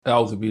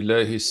أعوذ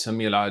بالله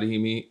السميع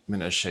العليم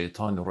من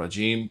الشيطان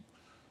الرجيم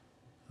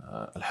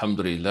الحمد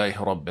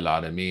لله رب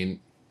العالمين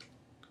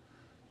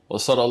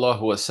وصلى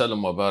الله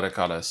وسلم وبارك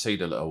على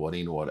سيد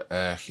الأولين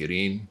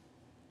والآخرين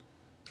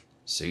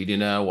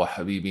سيدنا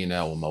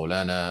وحبيبنا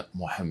ومولانا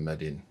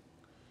محمد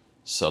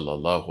صلى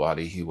الله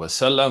عليه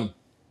وسلم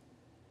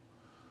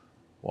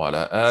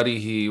وعلى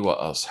آله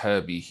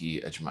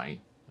وأصحابه أجمعين.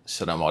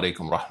 Assalamu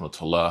alaikum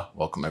rahmatullah.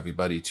 Welcome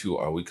everybody to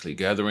our weekly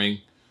gathering,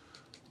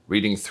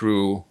 reading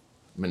through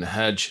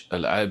Minhaj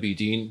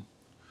al-Abidin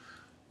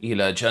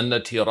ila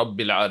Jannati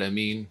Rabbil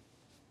Alameen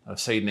of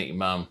Sayyidina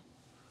Imam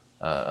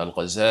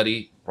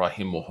al-Ghazali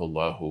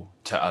rahimahullahu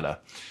ta'ala.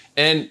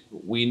 And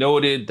we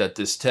noted that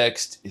this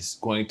text is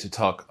going to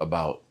talk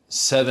about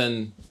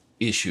 7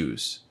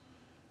 issues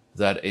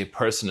that a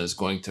person is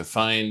going to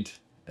find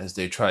as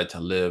they try to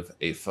live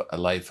a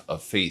life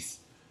of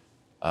faith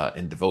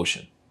and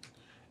devotion.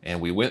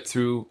 And we went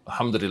through,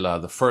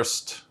 alhamdulillah, the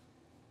first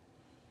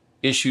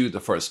issue, the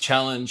first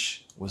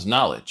challenge was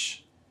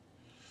knowledge.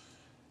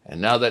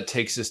 And now that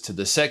takes us to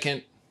the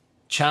second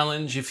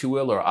challenge, if you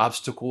will, or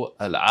obstacle,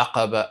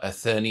 al-aqaba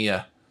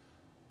al-thaniya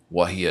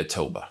wa hiya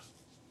tawbah.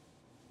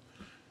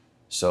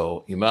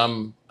 So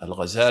Imam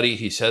al-Ghazali,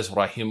 he says,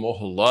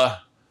 rahimahullah,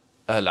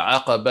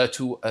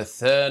 al-aqabatu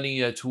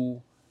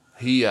al-thaniyatu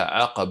hiya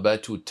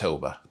aqabatu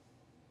tawbah.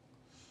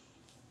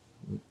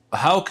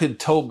 How could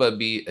tawbah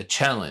be a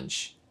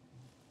challenge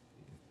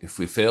if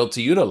we fail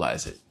to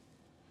utilize it?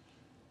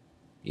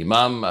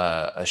 Imam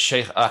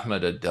al-Shaykh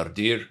Ahmad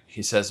al-Dardir,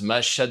 he says, ما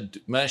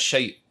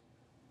شيء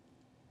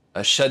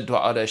أشد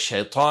على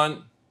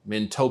الشيطان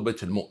من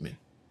توبة المؤمن.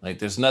 Like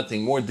there's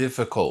nothing more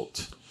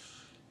difficult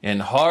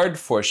and hard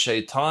for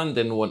shaitan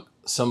than when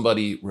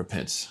somebody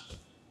repents,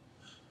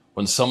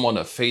 when someone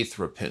of faith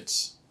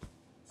repents.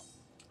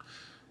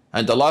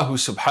 And Allah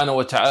subhanahu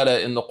wa ta'ala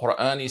in the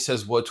Quran, he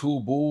says,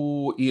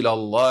 وَتُوبُوا إِلَى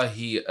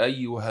اللَّهِ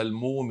أَيُّهَا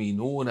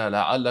الْمُؤْمِنُونَ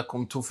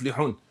لَعَلَّكُمْ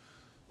تُفْلِحُونَ.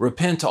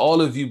 Repent,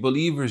 all of you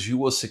believers, you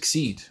will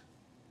succeed.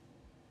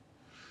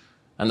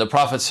 And the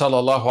Prophet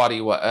sallallahu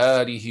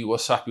alaihi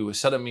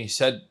wasallam, he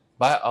said,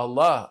 by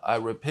Allah, I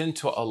repent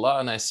to Allah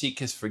and I seek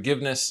His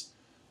forgiveness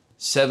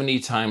 70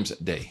 times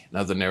a day.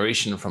 Now the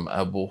narration from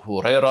Abu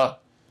Huraira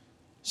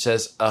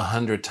says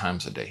 100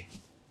 times a day.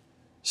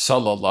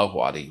 Sallallahu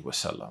alaihi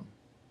wasallam.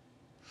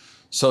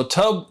 So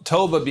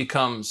tawbah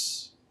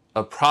becomes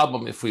a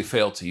problem if we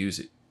fail to use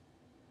it.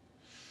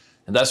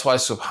 And that's why,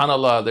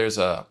 subhanAllah, there's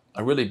a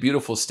really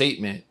beautiful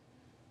statement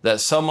that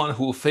someone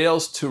who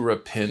fails to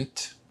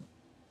repent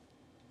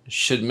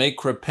should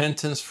make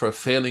repentance for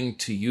failing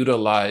to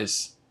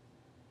utilize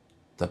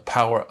the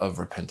power of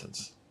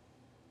repentance.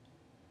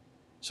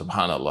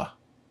 Subhanallah.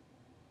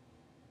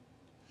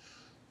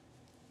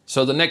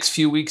 So the next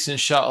few weeks,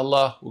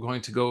 inshallah, we're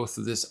going to go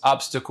through this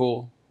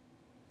obstacle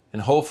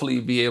and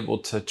hopefully be able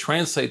to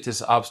translate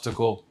this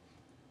obstacle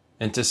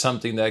into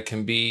something that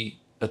can be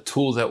a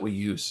tool that we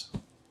use.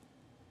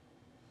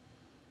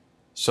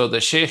 So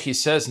the Shaykh, he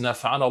says,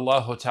 نَفَعَنَ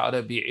اللَّهُ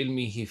تَعَالَى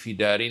بِعِلْمِهِ فِي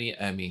دَارِنِ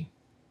آمين.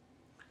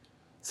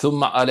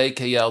 ثُمَّ عَلَيْكَ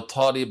يَا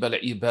طَالِبَ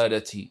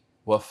الْعِبَادَةِ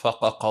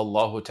وَفَّقَكَ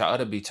اللَّهُ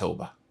تَعَالَى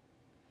بِتَوْبَةٍ.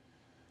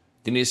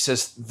 Then he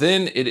says,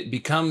 then it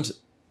becomes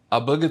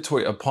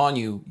obligatory upon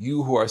you,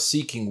 you who are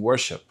seeking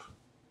worship,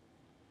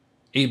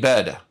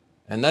 ibadah.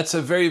 And that's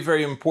a very,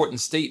 very important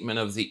statement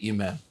of the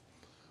Imam.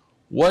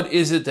 What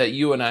is it that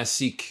you and I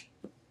seek?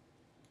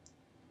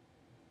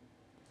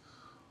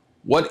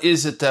 What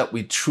is it that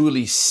we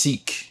truly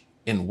seek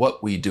in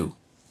what we do?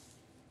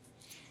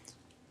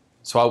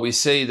 So while we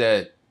say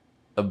that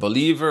a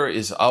believer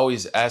is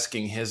always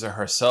asking his or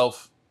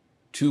herself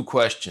 2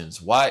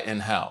 questions, why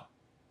and how?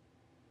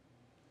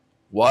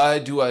 Why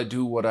do I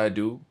do what I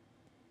do?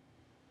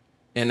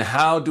 And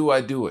how do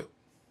I do it?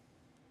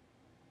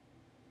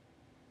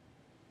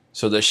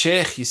 So the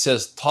Shaykh, he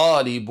says,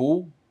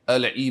 Talibu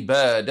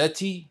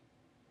al-ibadati,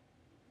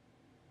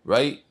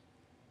 right?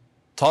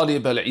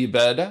 Talib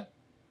al-ibadah,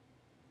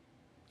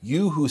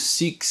 you who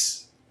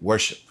seeks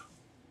worship.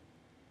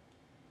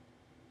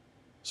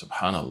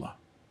 Subhanallah.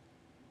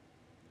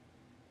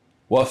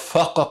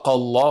 وَفَّقَكَ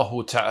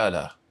اللَّهُ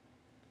تَعَالَى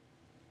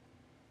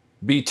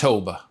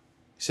بِتَوْبَةٍ.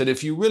 He said,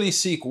 if you really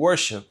seek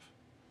worship,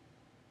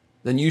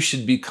 then you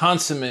should be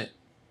consummate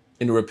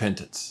in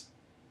repentance.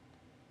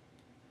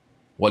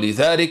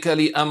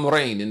 وَلِذَلِكَ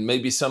لِأَمْرَيْنِ. And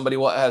maybe somebody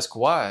will ask,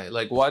 why?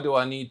 Like, why do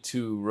I need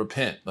to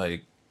repent?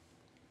 Like,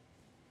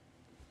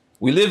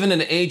 we live in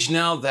an age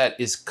now that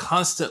is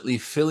constantly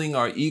filling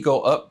our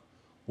ego up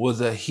with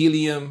the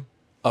helium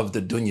of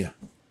the dunya.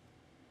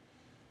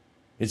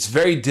 It's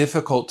very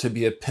difficult to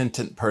be a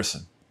penitent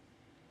person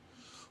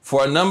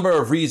for a number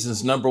of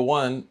reasons. Number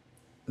one,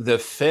 the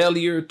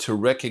failure to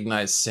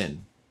recognize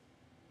sin.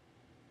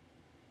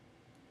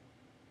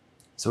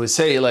 So we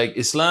say, like,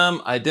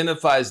 Islam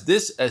identifies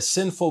this as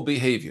sinful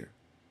behavior.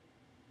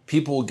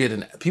 People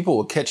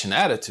will catch an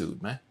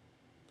attitude, man.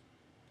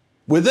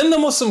 Within the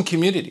Muslim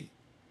community,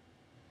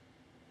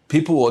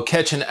 people will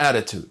catch an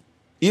attitude.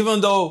 Even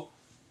though,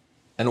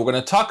 and we're going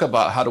to talk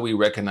about how do we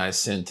recognize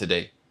sin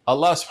today.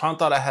 Allah subhanahu wa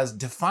ta'ala has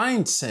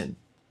defined sin.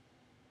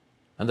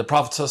 And the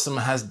Prophet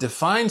ﷺ has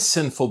defined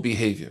sinful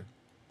behavior.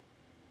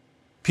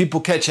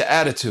 People catch an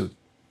attitude.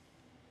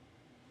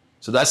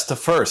 So that's the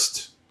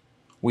first.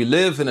 We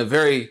live in a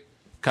very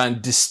kind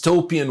of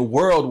dystopian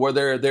world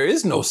where there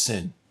is no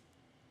sin.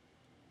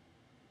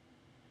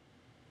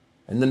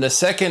 And then the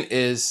second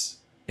is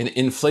an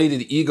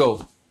inflated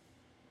ego.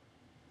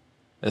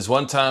 As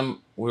one time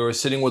we were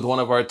sitting with one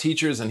of our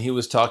teachers and he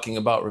was talking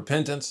about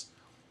repentance.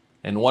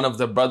 And one of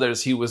the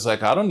brothers, he was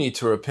like, I don't need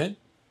to repent.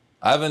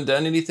 I haven't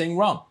done anything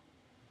wrong.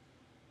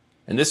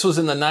 And this was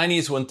in the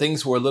 90s when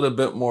things were a little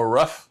bit more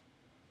rough.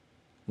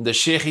 And the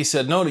sheikh, he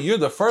said, no, you're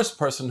the first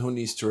person who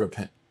needs to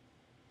repent.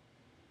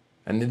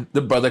 And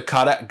the brother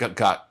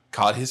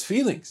caught his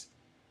feelings.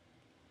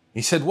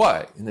 He said,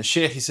 why? And the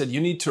sheikh, he said,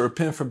 you need to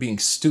repent for being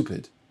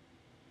stupid.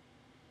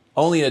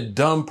 Only a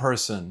dumb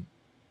person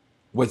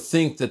would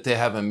think that they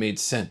haven't made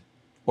sin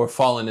or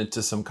fallen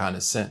into some kind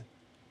of sin.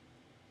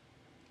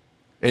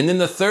 And then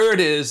the third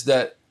is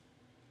that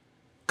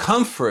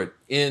comfort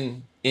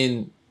in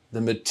the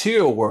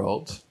material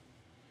world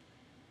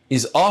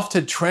is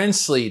often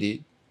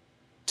translated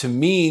to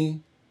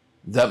mean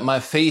that my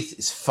faith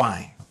is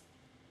fine.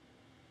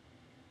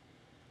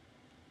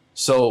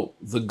 So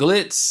the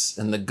glitz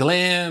and the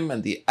glam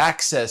and the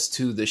access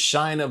to the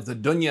shine of the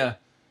dunya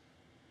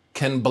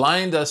can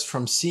blind us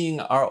from seeing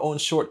our own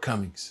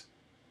shortcomings.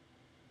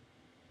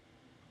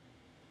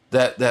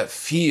 That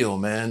feel,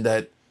 man,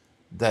 that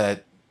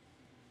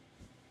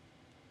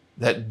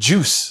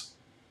juice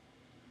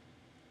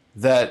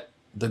that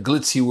the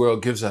glitzy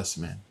world gives us,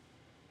 man.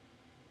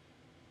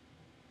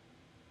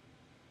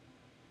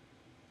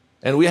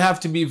 And we have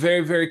to be very,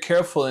 very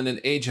careful in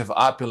an age of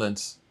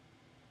opulence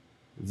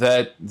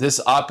that this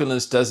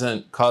opulence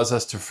doesn't cause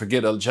us to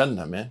forget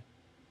Al-Jannah, man.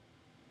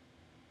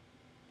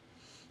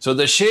 So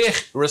the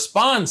Shaykh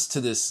responds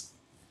to this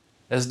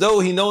as though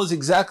he knows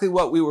exactly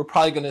what we were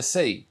probably going to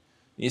say.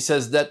 He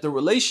says that the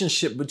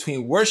relationship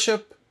between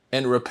worship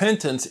and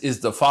repentance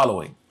is the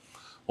following.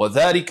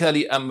 وَذَلِكَ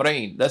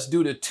لِأَمْرَيْنِ. That's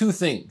due to two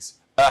things.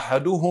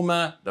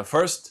 أَحَدُهُمَا, the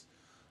first,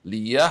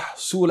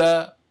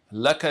 لِيَحْصُلَ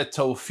لَكَ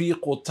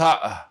تَوْفِيقُ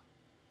طَاعَةٍ.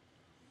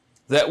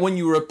 That when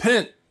you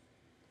repent,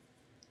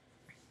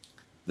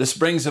 this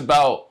brings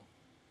about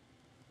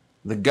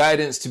the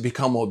guidance to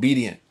become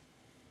obedient.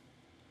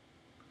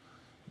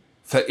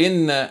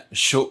 فَإِنَّ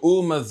شُؤُومَ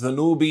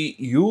الذُّنُوبِ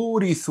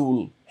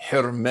يُورِثُ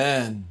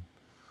الْحِرْمَانِ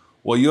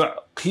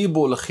وَيُعْقِبُ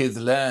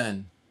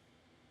الْخِذْلَانِ.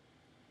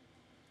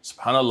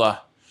 SubhanAllah.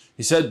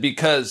 He said,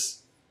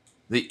 because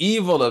the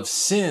evil of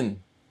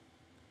sin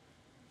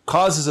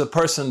causes a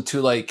person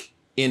to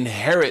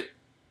inherit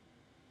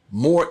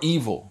more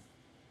evil.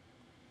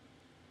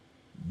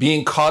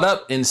 Being caught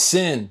up in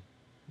sin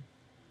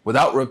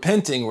without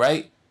repenting,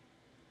 right,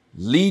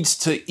 leads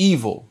to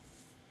evil.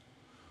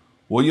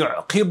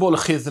 وَيُعْقِبُ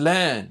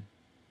الْخِذْلَانِ,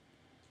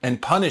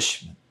 and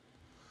punishment.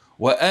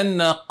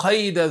 وَأَنَّ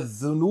قَيْدَ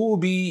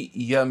الذُّنُوبِ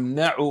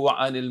يَمْنَعُ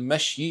عَنِ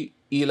الْمَشْيِ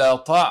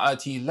إِلَى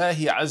طَاعَةِ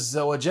اللَّهِ عَزَّ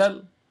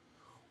وَجَلَّ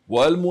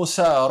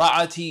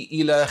وَالْمُسَارَعَةِ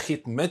إِلَى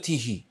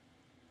خِدْمَتِهِ.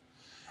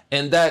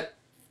 And that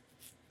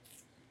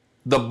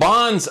the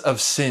bonds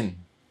of sin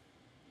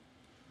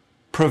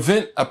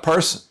prevent a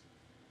person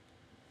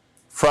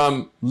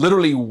from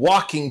literally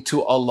walking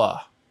to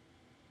Allah,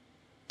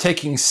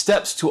 taking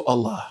steps to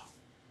Allah,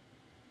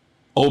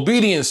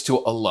 obedience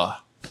to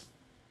Allah,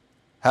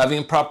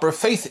 having proper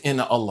faith in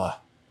Allah.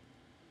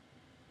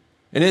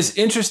 And it's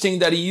interesting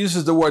that he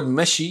uses the word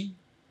mashi,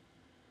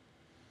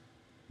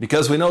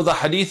 because we know the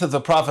hadith of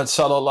the Prophet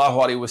sallallahu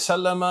alaihi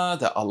wasallam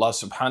that Allah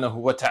subhanahu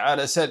wa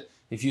ta'ala said,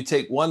 if you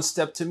take one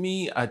step to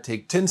me, I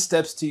take 10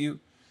 steps to you.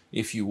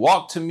 If you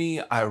walk to me,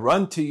 I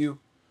run to you.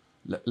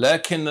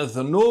 لكن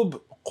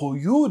الذنوب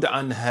قيود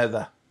عن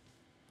هذا.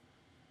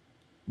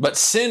 But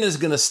sin is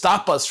going to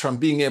stop us from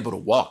being able to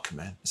walk,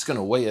 man. It's going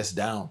to weigh us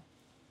down.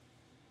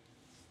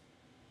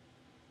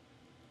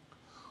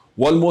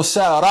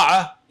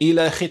 وَالْمُسَارَعَةِ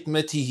إِلَى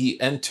خِدْمَتِهِ,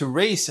 and to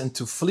race and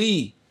to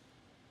flee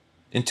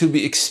and to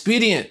be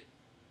expedient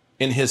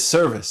in his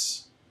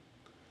service.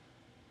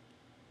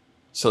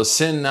 So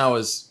sin now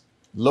is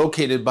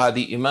located by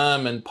the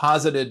Imam and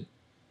posited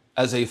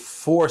as a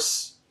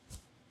force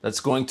that's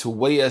going to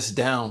weigh us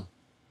down.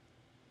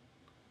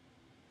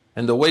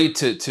 And the way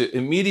to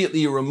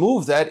immediately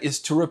remove that is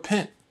to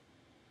repent.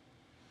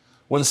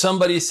 When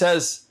somebody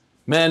says,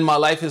 man, my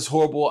life is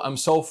horrible, I'm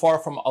so far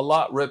from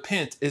Allah,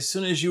 repent. As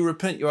soon as you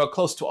repent, you are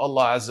close to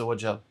Allah Azza wa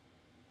Jal.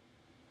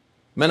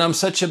 Man, I'm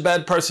such a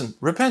bad person.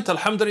 Repent,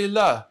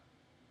 alhamdulillah.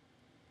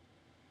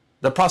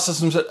 The Prophet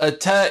said,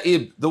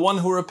 a-ta'ib, the one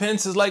who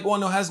repents is like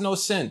one who has no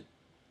sin.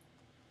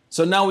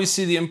 So now we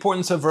see the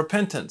importance of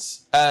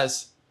repentance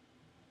as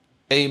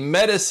a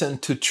medicine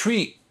to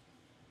treat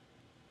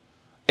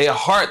a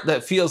heart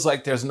that feels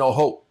like there's no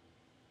hope.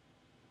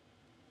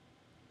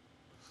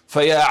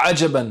 فَيَا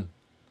عَجَبًا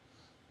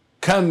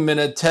كَمْ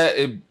مِنَ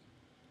التَّائِبِ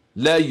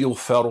لَا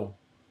يُغْفَرُ.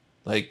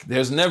 Like,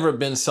 there's never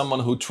been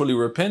someone who truly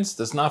repents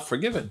that's not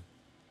forgiven.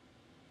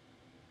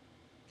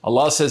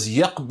 Allah says,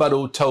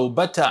 يَقْبَلُ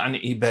تَوْبَةَ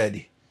عَنْ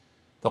عِبَادِهِ.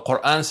 The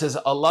Quran says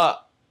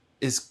Allah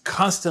is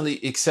constantly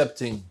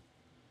accepting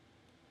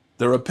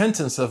the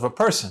repentance of a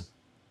person.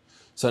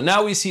 So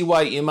now we see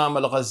why Imam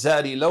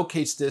al-Ghazali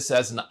locates this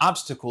as an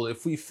obstacle.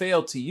 If we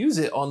fail to use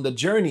it on the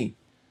journey,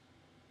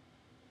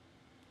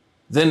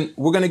 then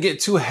we're going to get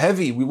too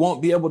heavy. We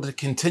won't be able to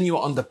continue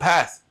on the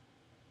path.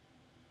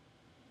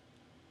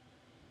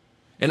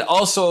 And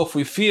also, if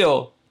we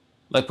feel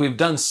like we've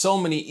done so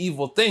many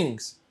evil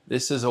things,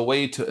 this is a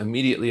way to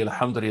immediately,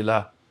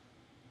 alhamdulillah,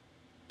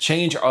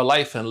 change our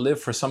life and live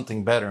for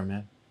something better,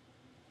 man.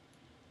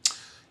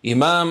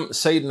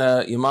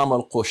 Sayyidina Imam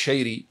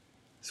al-Qushayri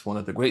is one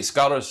of the great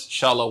scholars.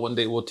 Inshallah, one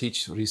day we'll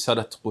teach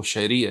Risalat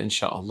Qushayriya,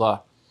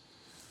 inshallah.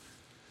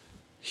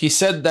 He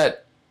said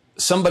that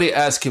somebody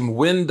asked him,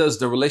 when does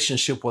the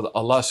relationship with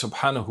Allah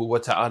subhanahu wa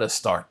ta'ala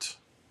start?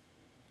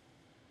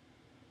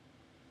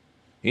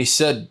 He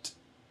said,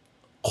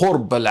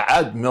 قُرْبَ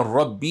الْعَبْدِ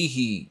مِنْ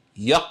رَبِّهِ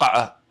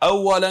يَقَعَ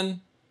أَوَّلًا,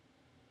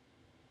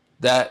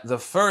 that the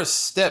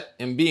first step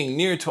in being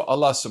near to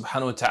Allah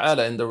subhanahu wa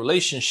ta'ala in the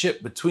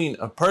relationship between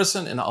a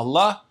person and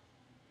Allah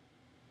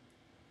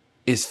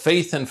is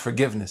faith and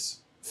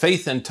forgiveness,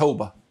 faith and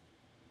tawbah,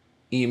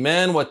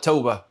 iman wa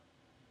tawbah.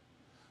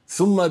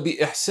 ثُمَّ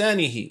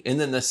بِإِحْسَانِهِ,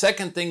 and then the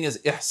second thing is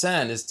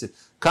ihsan, is to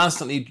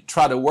constantly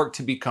try to work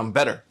to become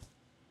better.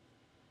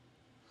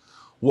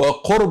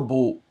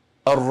 وَقُرْبُ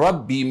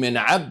الرَّبِّ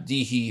مِنْ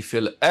عَبْدِهِ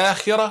فِي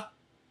الْآخِرَةِ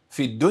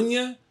فِي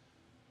الدُّنْيَا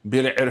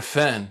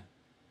بِالْعِرْفَانِ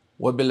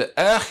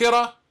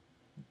وَبِالْآخِرَةِ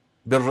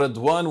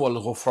بِالرِّضْوَانِ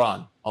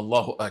وَالْغُفْرَانِ.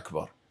 Allahu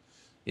Akbar.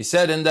 He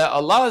said, and that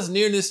Allah's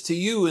nearness to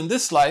you in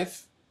this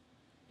life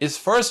is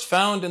first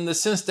found in the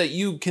sense that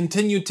you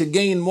continue to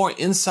gain more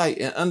insight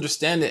and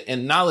understanding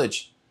and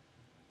knowledge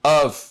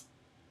of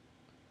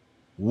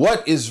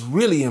what is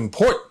really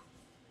important.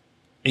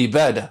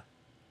 Ibadah.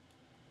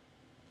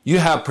 You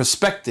have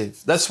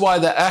perspective. That's why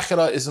the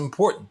akhirah is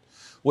important.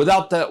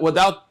 Without the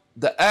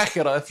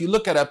akhirah, if you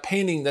look at a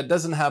painting that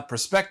doesn't have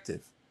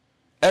perspective,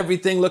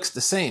 everything looks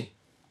the same.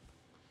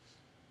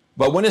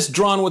 But when it's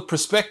drawn with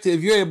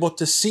perspective, you're able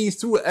to see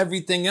through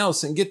everything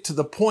else and get to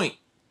the point.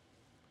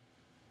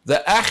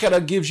 The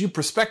akhirah gives you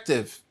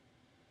perspective.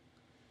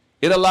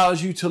 It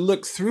allows you to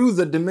look through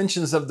the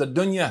dimensions of the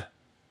dunya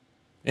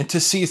and to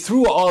see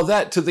through all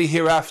that to the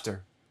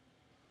hereafter.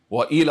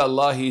 وَإِلَى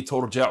اللَّهِ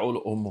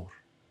تُرْجَعُ الْأُمُورِ.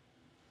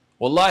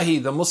 Wallahi,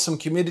 the Muslim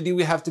community,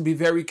 we have to be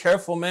very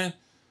careful, man,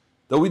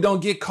 that we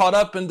don't get caught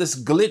up in this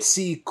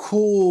glitzy,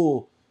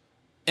 cool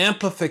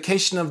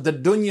amplification of the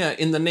dunya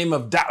in the name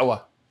of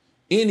da'wah.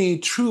 Any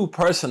true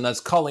person that's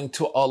calling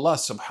to Allah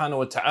subhanahu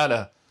wa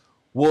ta'ala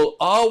will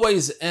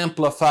always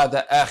amplify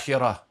the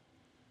akhirah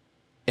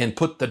and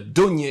put the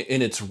dunya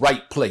in its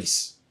right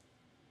place.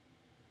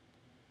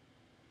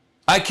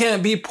 I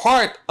can't be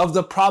part of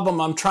the problem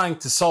I'm trying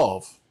to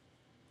solve.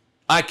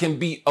 I can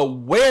be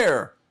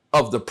aware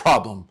of the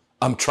problem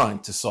I'm trying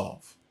to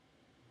solve.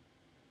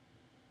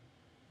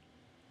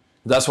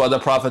 That's why the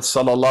Prophet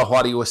sallallahu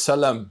alaihi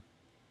wasallam,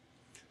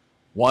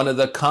 one of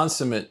the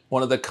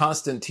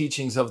constant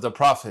teachings of the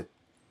Prophet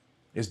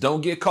is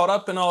don't get caught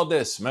up in all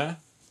this, man.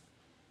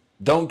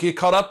 Don't get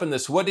caught up in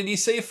this. What did he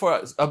say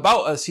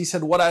about us? He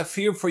said, what I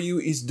fear for you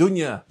is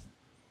dunya.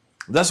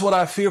 That's what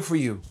I fear for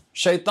you.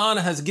 Shaitan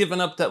has given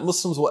up that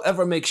Muslims will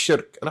ever make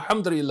shirk.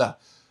 Alhamdulillah.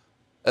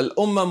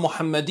 Al-Ummah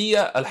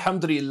Muhammadiyah,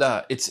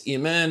 alhamdulillah, its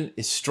iman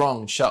is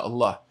strong,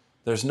 inshaAllah.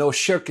 There's no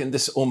shirk in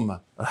this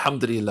ummah,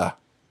 alhamdulillah.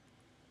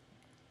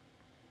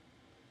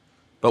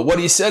 But what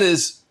he said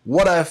is,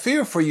 what I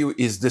fear for you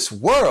is this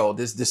world,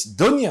 is this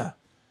dunya,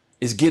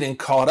 is getting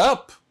caught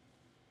up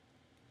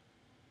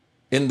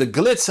in the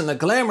glitz and the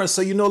glamour,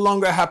 so you no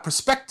longer have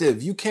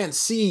perspective. You can't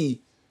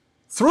see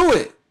through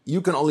it. You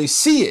can only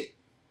see it.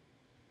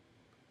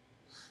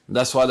 And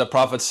that's why the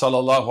Prophet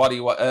sallallahu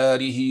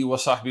alaihi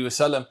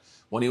wasallam,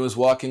 when he was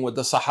walking with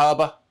the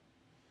Sahaba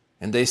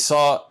and they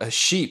saw a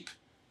sheep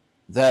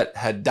that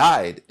had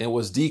died and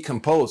was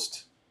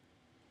decomposed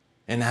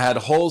and had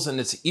holes in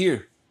its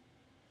ear,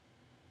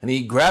 and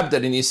he grabbed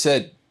it and he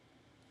said,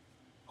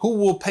 who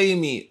will pay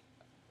me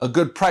a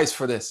good price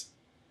for this?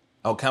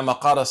 Aw kama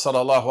qala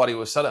sallallahu alaihi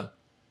wasallam.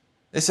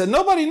 They said,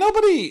 nobody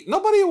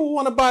will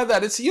want to buy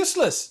that. It's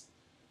useless.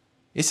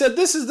 He said,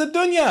 this is the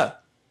dunya.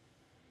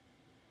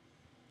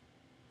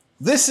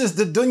 This is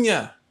the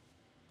dunya.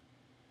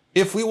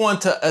 If we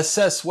want to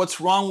assess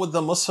what's wrong with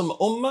the Muslim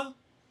ummah,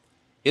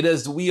 it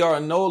is we are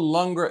no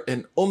longer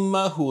an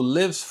ummah who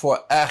lives for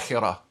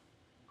akhirah.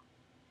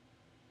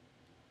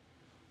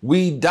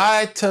 We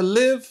die to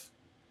live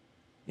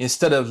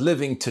instead of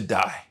living to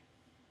die.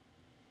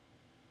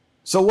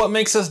 So what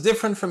makes us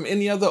different from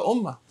any other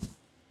ummah?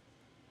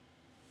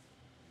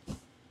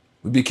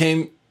 We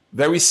became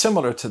very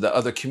similar to the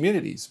other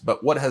communities,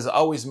 but what has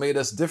always made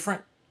us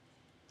different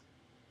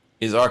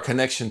is our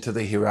connection to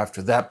the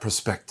hereafter, that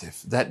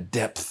perspective, that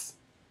depth.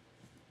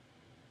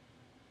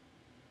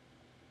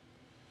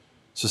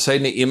 So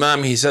Sayyidina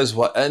Imam, he says,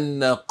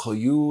 وَأَنَّ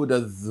قَيُودَ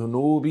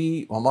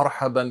الذُّنُوبِ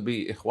وَمَرْحَبًا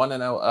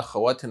بِإِخْوَانِنَا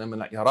وَأَخَوَاتِنَا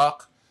مِنْ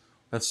Iraq.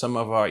 We have some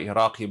of our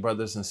Iraqi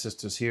brothers and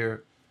sisters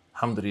here.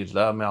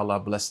 Alhamdulillah, may Allah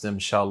bless them,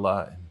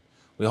 inshallah. And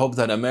We hope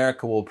that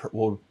America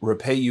will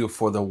repay you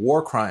for the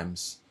war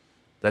crimes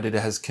that it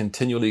has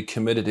continually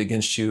committed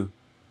against you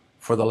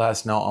for the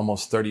last now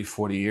almost 30,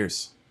 40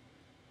 years.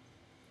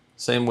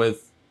 Same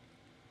with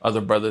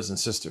other brothers and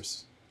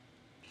sisters.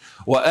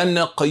 وأن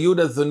قيود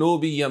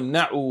الذنوب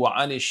يمنع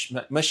عن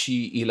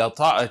المشي إلى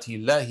طاعة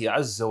الله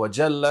عز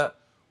وجل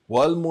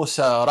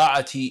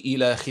والمسارعة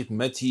إلى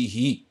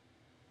خدمته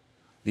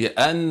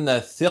لأن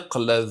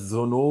ثقل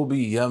الذنوب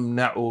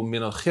يمنع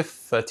من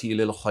الخفة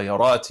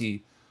للخيرات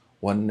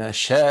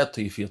والنشاط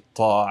في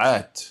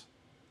الطاعات.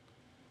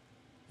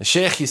 The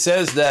Shaykh, he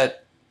says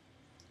that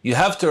you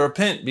have to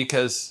repent,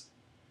 because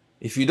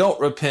if you don't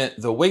repent,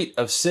 the weight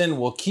of sin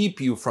will keep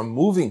you from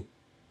moving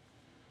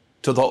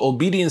to the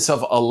obedience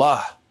of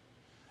Allah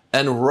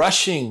and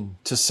rushing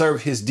to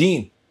serve His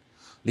deen.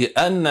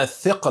 لأن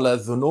ثقل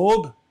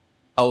الذنوب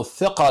أو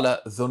ثقل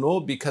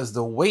الذنوب, because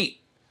the weight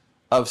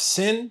of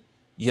sin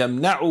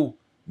يمنع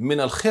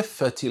من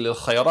الخفة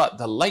للخيرات,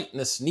 the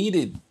lightness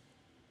needed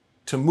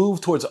to move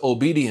towards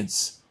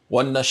obedience,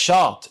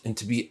 والنشاط, and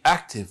to be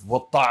active,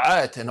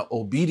 والطاعات, and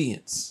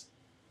obedience.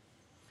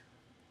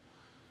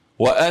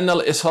 وأن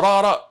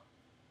الإصرار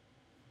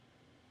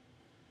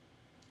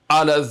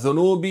على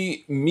الذنوب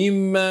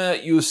مما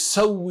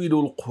يسود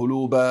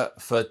القلوب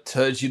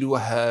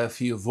فتجدها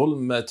في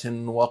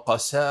ظلمة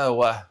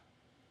وقساوة.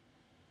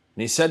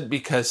 And he said,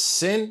 because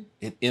sin,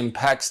 it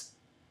impacts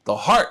the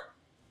heart.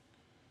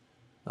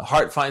 The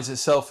heart finds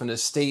itself in a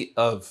state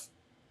of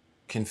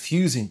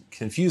confusion,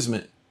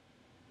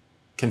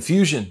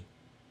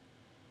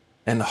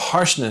 and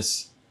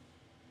harshness,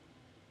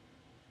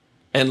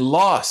 and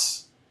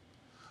loss.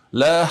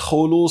 لا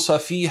خلوص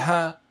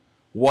فيها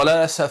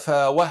ولا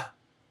سفاوة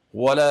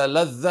ولا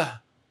لذة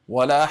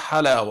ولا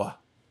حلاوة.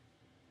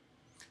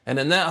 And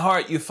in that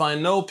heart you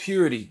find no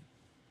purity.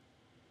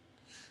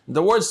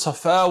 The word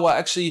safawa,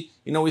 actually,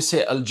 we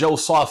say al-jaw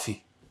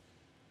safi,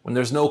 when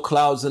there's no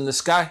clouds in the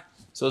sky.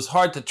 So it's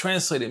hard to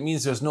translate. It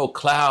means there's no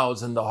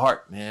clouds in the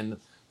heart, man.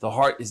 The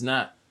heart is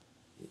not,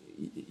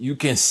 it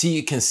can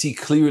see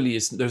clearly.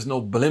 There's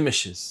no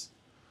blemishes.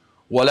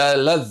 Wala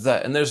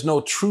ladha, and there's no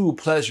true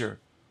pleasure.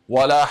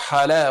 Wala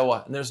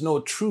halawa, and there's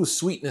no true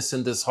sweetness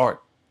in this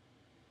heart.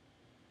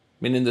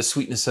 Meaning the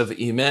sweetness of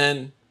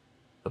Iman,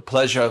 the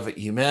pleasure of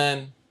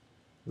Iman,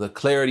 the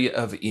clarity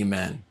of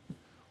Iman.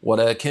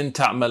 وَلَكِنْ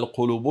تَعْمَى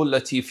الْقُلُوبُ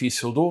الَّتِي فِي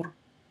صُدُورٍ.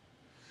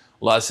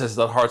 Allah says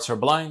that hearts are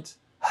blind.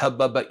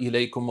 حَبَّبَ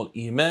إِلَيْكُمُ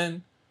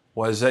الْإِيمَانِ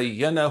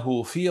وَزَيَّنَهُ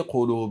فِي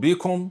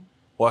قُلُوبِكُمْ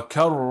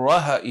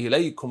وَكَرَّهَ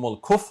إِلَيْكُمُ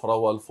الْكُفْرَ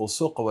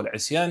وَالْفُسُوقَ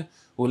وَالْعِصْيَانَ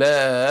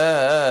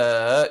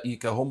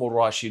أُولَٰئِكَ هُمُ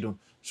الرَّاشِدُونَ.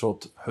 Surah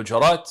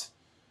Hujurat.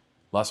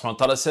 Allah subhanahu wa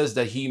ta'ala says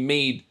that He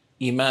made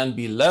Iman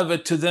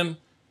beloved to them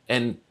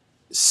and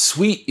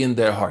sweet in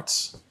their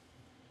hearts.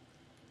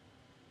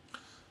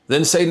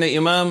 Then Sayyidina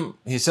Imam,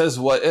 he says,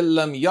 وَإِن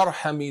لَمْ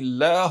يَرْحَمِ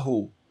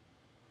اللَّهُ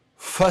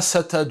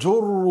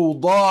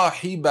فَسَتَجُرُّ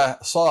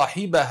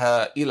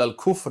صَاحِبَهَا إِلَى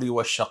الْكُفْرِ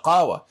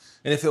وَالشَّقَاوَةِ.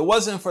 And if it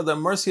wasn't for the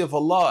mercy of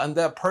Allah and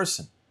that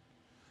person,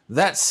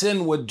 that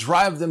sin would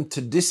drive them to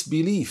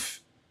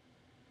disbelief.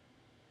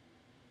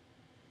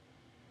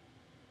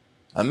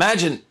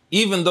 Imagine,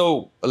 even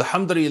though,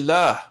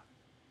 alhamdulillah,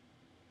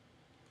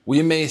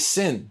 we may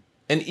sin,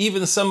 and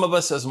even some of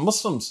us as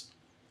Muslims,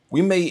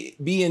 we may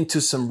be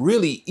into some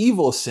really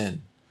evil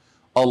sin.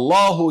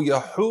 Allahu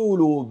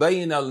yahulu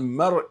bayna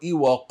al-mar'i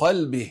wa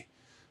qalbih.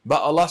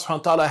 But Allah subhanahu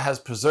wa ta'ala has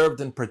preserved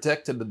and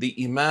protected the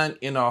Iman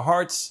in our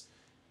hearts.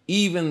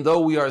 Even though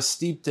we are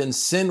steeped in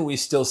sin, we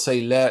still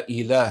say, La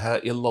ilaha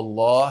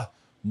illallah,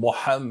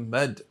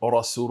 Muhammad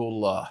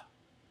Rasulullah.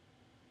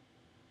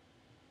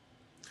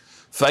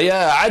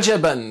 فَيَا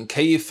عَجَبًا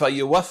كَيْفَ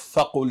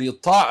يُوَفَّقُ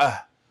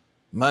لِطَاعَةٍ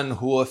مَنْ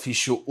هُوَ فِي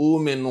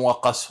شُؤُومٍ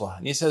وَقَسْوَةٍ.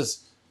 And he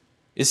says,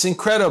 it's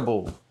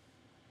incredible.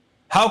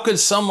 How could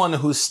someone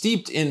who's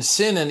steeped in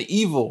sin and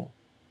evil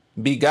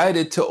be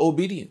guided to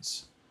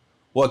obedience?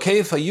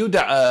 وَكَيْفَ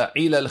يُدْعَى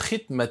إِلَى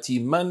الْخِدْمَةِ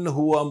مَنْ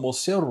هُوَ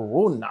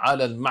مُصِرٌّ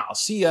عَلَى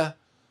الْمَعْصِيَةِ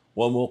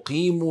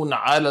وَمُقِيمٌ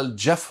عَلَى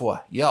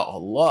الْجَفْوَةِ. Ya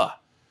Allah.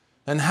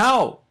 And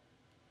how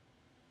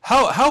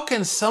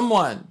can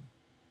someone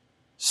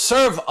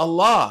serve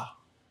Allah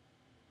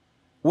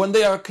when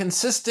they are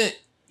consistent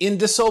in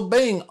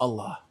disobeying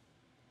Allah?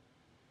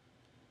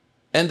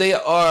 And they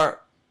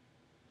are,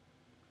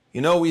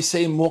 we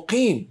say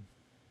muqim.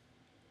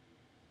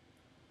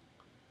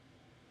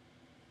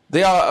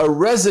 They are a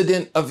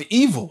resident of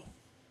evil.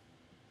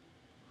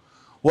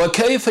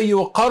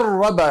 وَكَيْفَ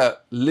يُقَرَّبَ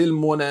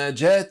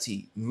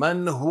لِلْمُنَاجَاةِ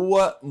مَنْ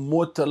هُوَ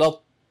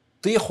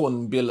مُتَلَطِّخٌ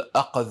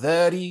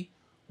بِالْأَقْذَارِ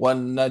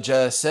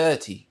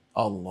وَالنَّجَاسَاتِ.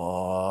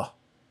 Allah.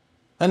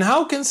 And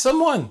how can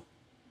someone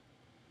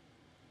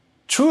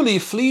truly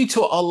flee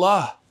to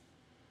Allah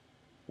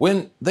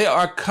when they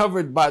are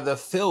covered by the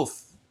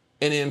filth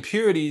and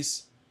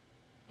impurities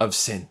of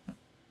sin?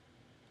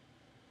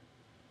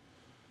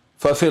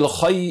 ففي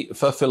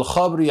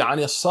الخبر عن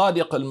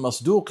الصادق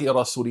المصدوق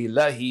رسول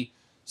الله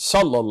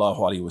صلى الله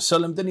عليه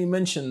وسلم. Then he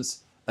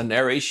mentions a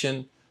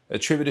narration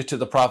attributed to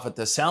the Prophet.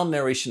 The sound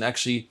narration,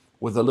 actually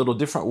with a little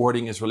different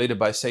wording, is related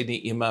by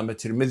Sayyidina Imam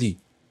at-Tirmidhi.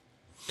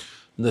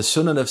 The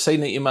Sunan of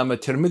Sayyidina Imam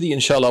al-Tirmidhi,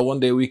 inshallah, one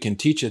day we can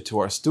teach it to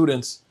our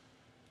students.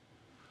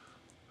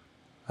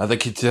 هذا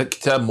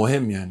كتاب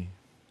مهم يعني.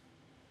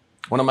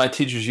 One of my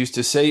teachers used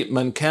to say,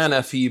 من كان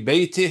في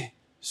بيته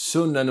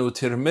سنن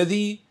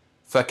ترمذي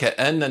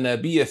فكأن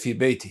نبي في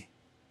بيته.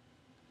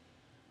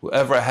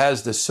 Whoever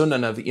has the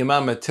Sunan of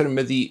Imam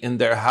al-Tirmidhi in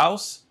their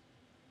house,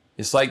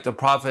 it's like the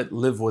Prophet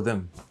lived with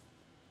them.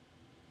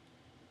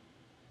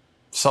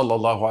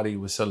 Sallallahu Alaihi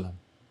Wasallam.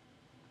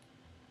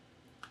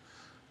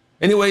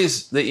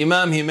 Anyways, the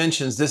Imam, he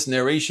mentions this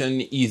narration,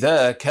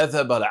 إِذَا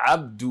كَذَبَ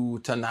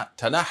الْعَبْدُ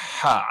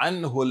تَنَحَّى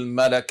عَنْهُ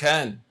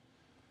الْمَلَكَانِ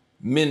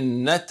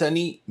مِنْ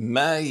نَتَنِ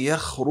مَا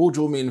يَخْرُجُ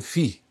مِنْ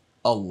فِيهِ.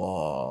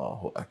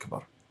 Allahu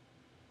Akbar.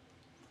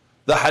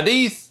 The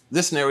hadith,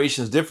 this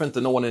narration is different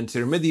than the one in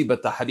Tirmidhi,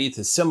 but the hadith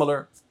is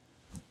similar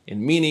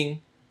in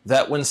meaning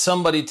that when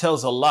somebody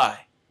tells a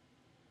lie,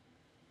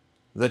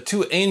 the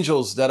two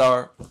angels that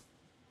are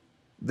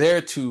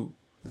there to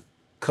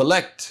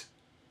collect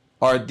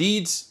our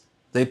deeds,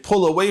 they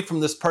pull away from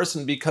this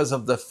person because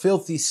of the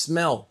filthy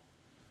smell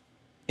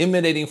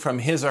emanating from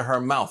his or her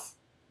mouth.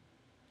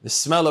 The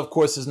smell, of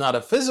course, is not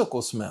a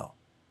physical smell.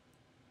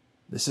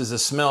 This is a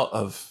smell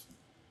of,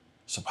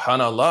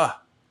 subhanallah,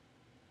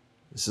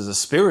 this is a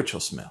spiritual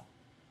smell.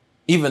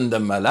 Even the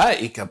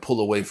malaika pull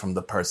away from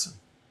the person.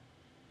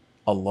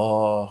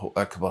 Allahu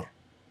Akbar.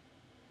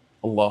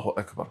 Allahu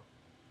Akbar.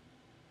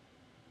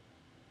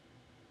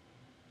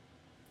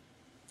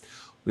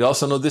 We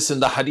also know this in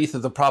the hadith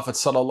of the Prophet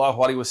sallallahu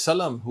alaihi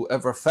wasallam.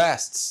 Whoever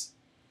fasts,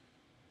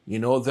 you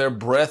know, their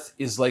breath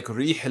is like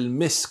rih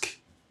al-misk.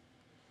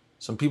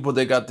 Some people,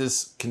 they got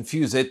this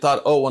confused. They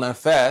thought, oh, when I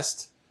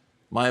fast,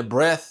 my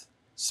breath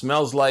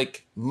smells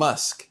like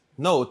musk.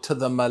 No, to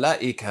the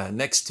malaika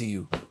next to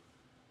you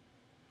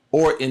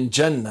or in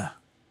Jannah.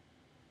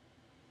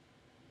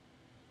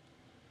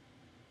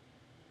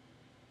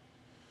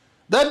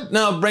 That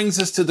now brings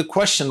us to the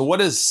question,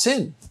 what is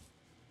sin?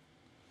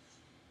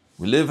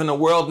 We live in a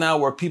world now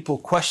where people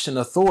question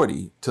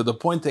authority to the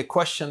point they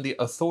question the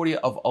authority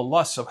of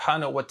Allah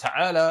subhanahu wa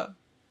ta'ala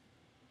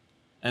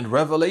and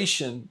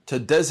revelation to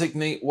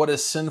designate what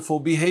is sinful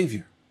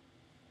behavior.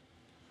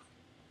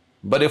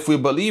 But if we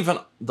believe in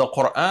the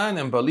Quran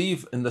and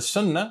believe in the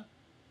Sunnah,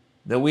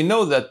 then we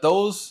know that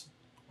those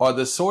are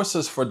the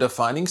sources for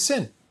defining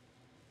sin.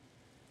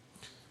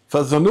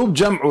 فَالذُّنُوبُ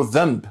جَمْعُ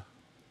الذَّنْبِ.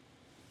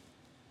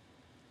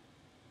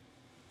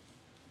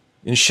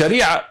 In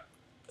Sharia,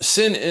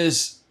 sin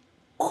is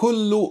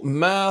كل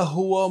ما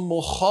هو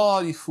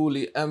مخالف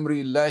لأمر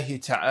الله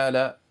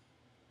تعالى,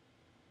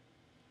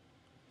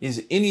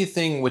 is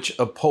anything which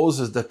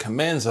opposes the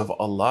commands of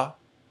Allah,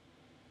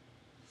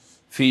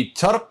 في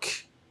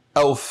ترك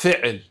أو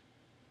فعل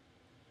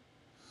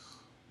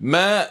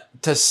ما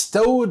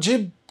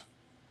تستوجب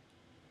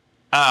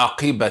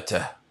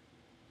عاقبته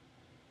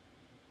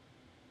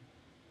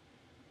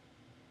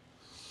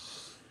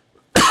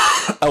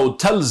أو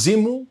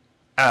تلزم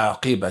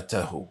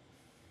عاقبته.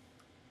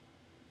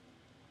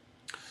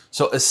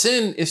 So a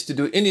sin is to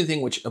do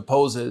anything which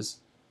opposes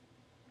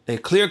a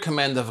clear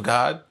command of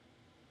God,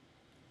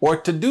 or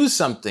to do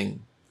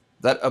something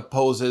that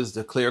opposes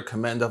the clear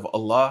command of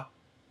Allah,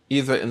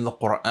 either in the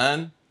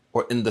Quran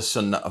or in the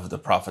Sunnah of the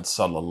Prophet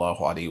sallallahu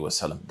alaihi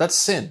wasallam. That's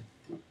sin.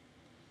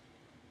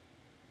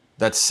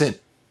 That's sin.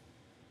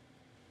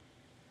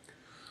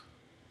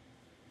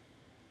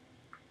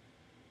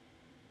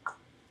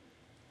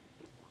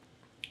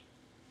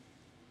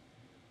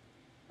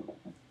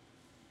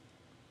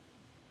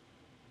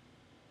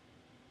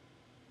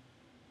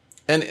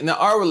 And in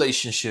our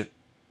relationship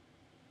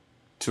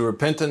to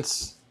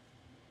repentance,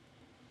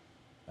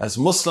 as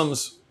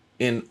Muslims,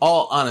 in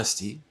all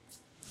honesty,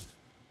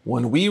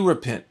 when we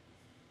repent,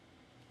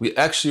 we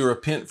actually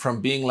repent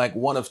from being like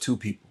one of two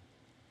people.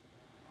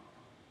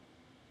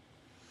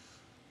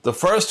 The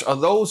first are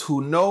those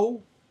who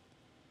know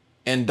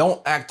and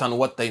don't act on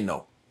what they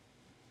know.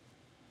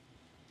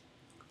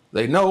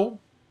 They know,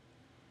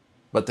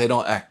 but they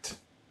don't act.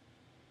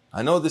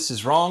 I know this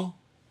is wrong,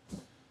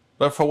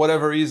 but for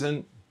whatever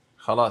reason,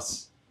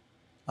 khalas,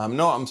 I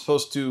know I'm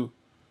supposed to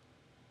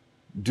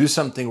do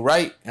something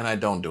right and I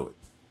don't do it.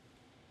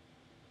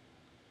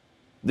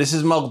 This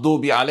is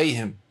maghdubi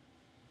alayhim.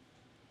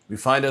 We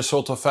find in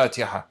Surah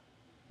Al-Fatiha.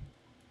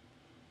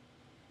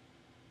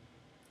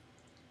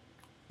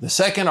 The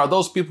second are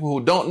those people who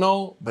don't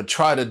know but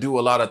try to do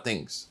a lot of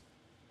things.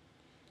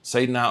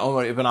 Sayyidina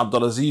Umar ibn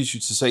Abdul Aziz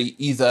used to say,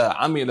 إِذَا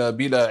عَمِلَ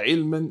بِلَا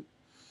عِلْمٍ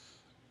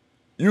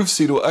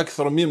يُفْسِدُ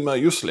أَكْثَرَ مِمَّا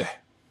يُصْلِحُ.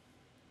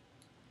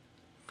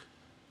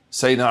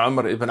 Sayyidina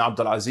Umar ibn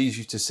Abdul Aziz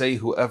used to say,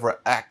 whoever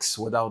acts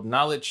without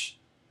knowledge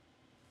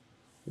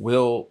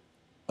will,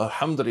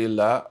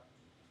 alhamdulillah,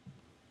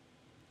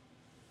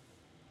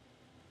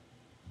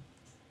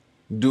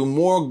 do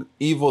more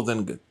evil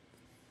than good.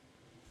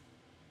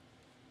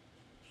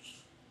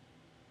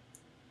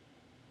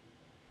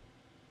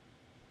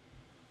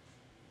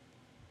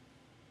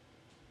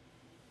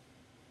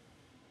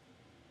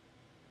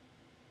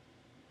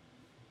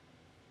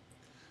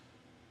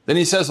 Then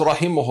he says,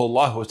 رحمه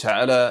الله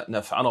تعالى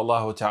نفعنا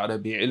الله تعالى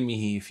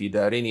بعلمه في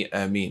دارين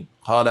آمين.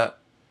 قال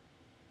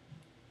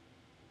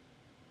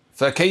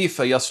فكيف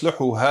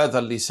يصلح هذا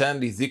اللسان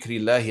لذكر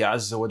الله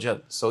عز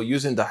وجل. So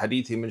using the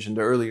hadith he mentioned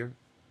earlier,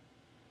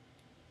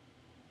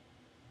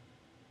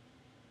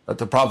 that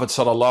the Prophet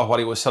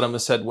ﷺ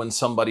said, when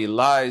somebody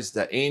lies,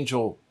 the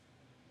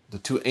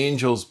two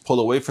angels pull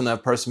away from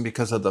that person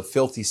because of the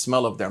filthy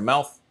smell of their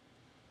mouth.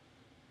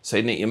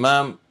 Sayyidina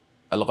Imam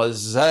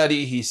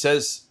Al-Ghazali, he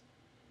says,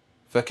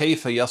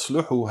 فَكَيْفَ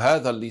يَصْلُحُ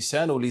هَذَا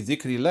اللِّسَانُ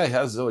لِذِكْرِ اللَّهِ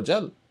عَزَّ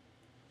وَجَلَّ.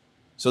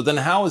 So then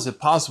how is it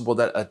possible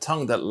that a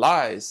tongue that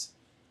lies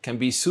can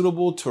be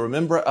suitable to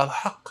remember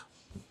al-haq?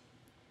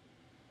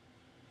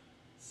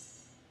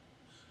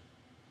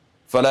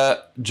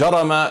 فَلَا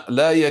جَرَمَ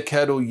لَا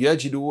يَكَادُ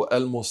يَجِدُ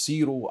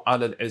الْمُصِيرُ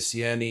عَلَى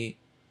الْعِصْيَانِ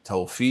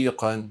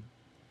تَوْفِيقًا.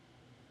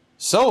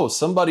 So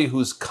somebody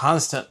who's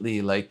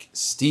constantly like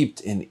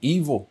steeped in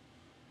evil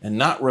and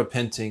not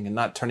repenting and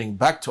not turning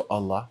back to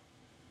Allah,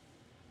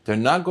 they're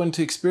not going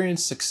to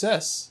experience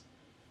success.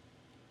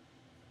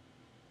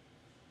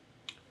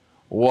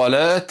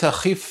 وَلَا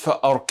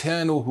تَخِفَّ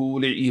أَرْكَانُهُ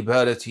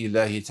لِعِبَادَةِ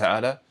اللَّهِ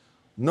تَعَالَى.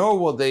 Nor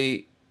will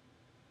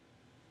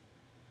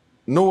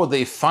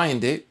they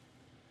find it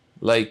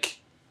like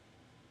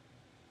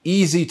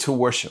easy to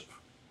worship.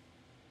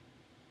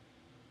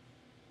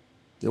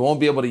 They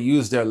won't be able to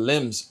use their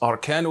limbs.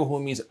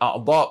 Arkanuhu means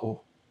a'da'u.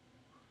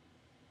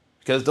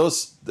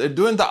 Because they're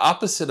doing the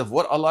opposite of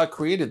what Allah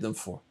created them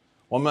for.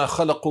 وَمَا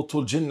خَلَقُتُ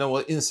الْجِنَّ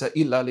وَالْإِنسَ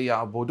إِلَّا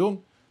لِيَعْبُدُونَ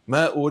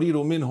مَا أُرِيدُ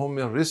مِنْهُمْ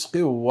مِنْ رِزْقٍ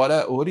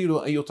وَلَا أُرِيدُ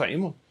أَن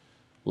يُطْعِمُونَ.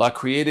 Allah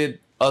created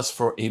us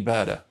for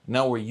ibadah.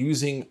 Now we're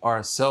using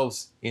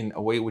ourselves in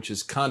a way which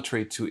is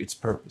contrary to its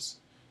purpose.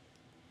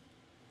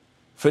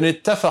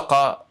 فَإِنِ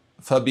اتَّفَقَ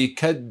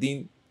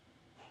فَبِكَدٍّ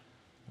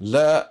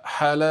لَا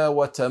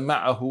حَلَاوَةَ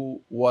مَعَهُ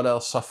وَلَا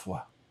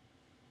صَفْوَةَ.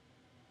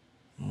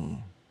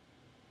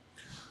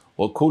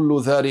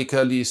 وَكُلُّ ذَلِكَ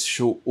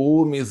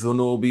لِشُؤُومِ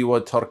الذُّنُوبِ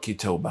وَتَرْكِ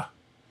تَوْبَةٍ.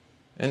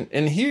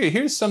 And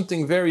here's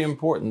something very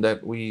important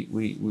that we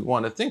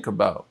want to think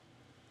about,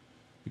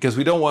 because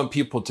we don't want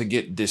people to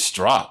get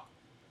distraught,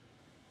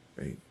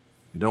 right?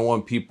 We don't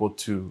want people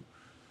to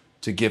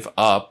give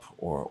up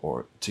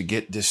or to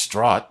get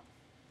distraught.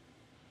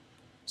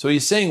 So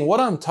he's saying what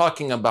I'm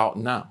talking about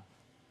now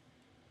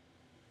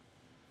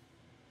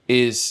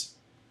is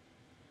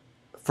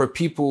for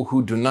people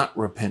who do not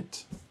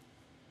repent.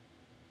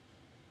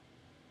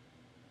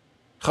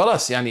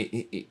 خلاص,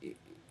 يعني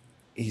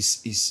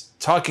he's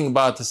talking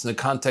about this in the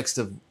context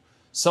of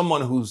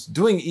someone who's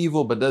doing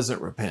evil but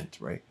doesn't repent,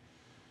 right?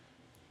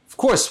 Of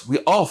course, we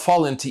all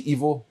fall into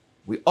evil.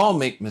 We all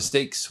make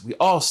mistakes. We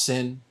all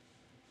sin.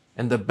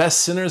 And the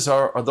best sinners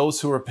are those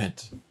who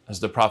repent,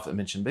 as the Prophet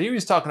mentioned. But here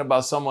he's talking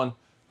about someone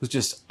who's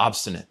just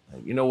obstinate.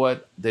 Like, you know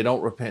what? They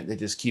don't repent. They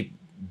just keep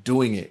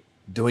doing it,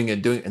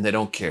 and they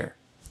don't care.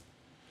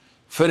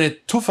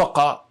 فَإِنِ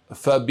اتُّفَقَ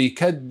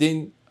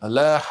فَبِكَدٍّ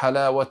لَا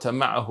حَلَاوَةَ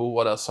مَعَهُ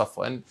وَلَا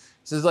صَفْوَةَ. And he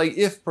says, like,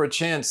 if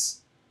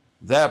perchance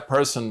that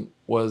person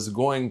was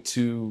going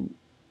to,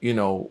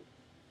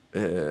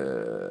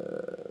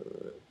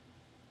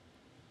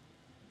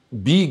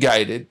 be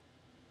guided,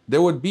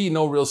 there would be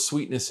no real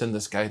sweetness in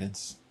this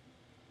guidance.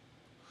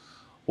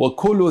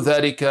 وَكُلُّ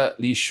ذَلِكَ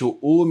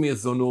لِشُؤُومِ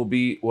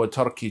الذُّنُوبِ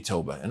وَتَرْكِ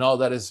تَوْبَةٍ. And all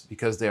that is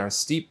because they are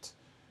steeped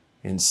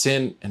in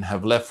sin and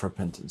have left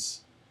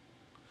repentance.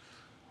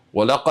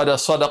 وَلَقَدْ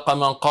صَدَقَ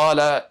مَنْ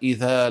قَالَ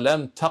إِذَا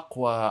لَمْ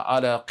تَقْوَى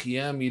عَلَى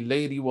قِيَامِ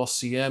اللَّيْلِ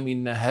وَصِيَامِ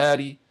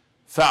النَّهَارِ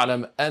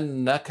فَاعْلَمْ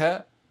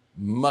أَنَّكَ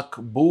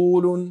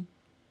مَقْبُولٌ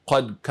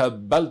قَدْ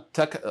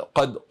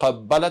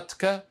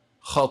قَبَّلَتْكَ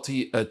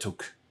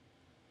خَطِيئَتُكَ.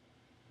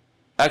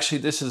 Actually,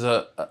 this is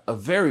a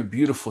very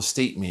beautiful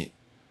statement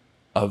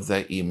of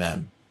the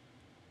Imam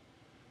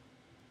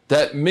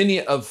that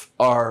many of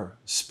our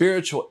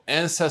spiritual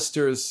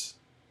ancestors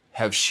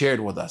have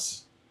shared with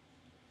us.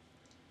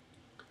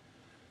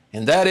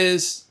 And that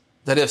is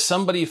that if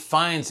somebody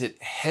finds it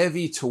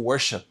heavy to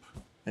worship,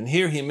 and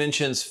here he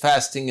mentions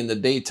fasting in the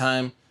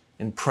daytime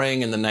and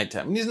praying in the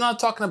nighttime. And he's not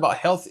talking about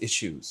health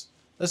issues.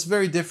 That's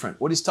very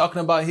different. What he's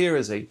talking about here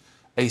is a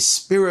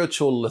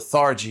spiritual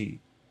lethargy,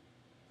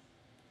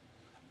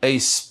 a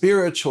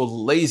spiritual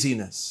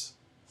laziness.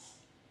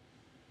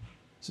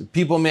 So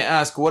people may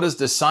ask, what is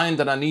the sign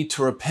that I need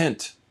to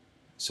repent?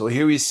 So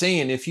here he's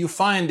saying, if you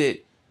find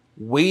it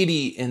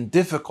weighty and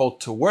difficult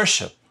to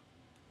worship,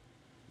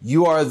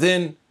 you are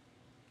then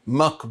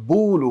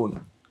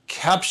مقبول,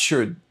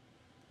 captured,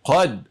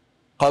 قد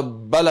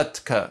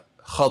قبلتك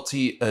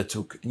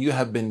خطيئتك. You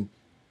have been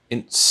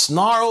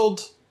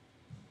ensnarled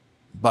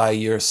by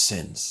your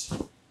sins.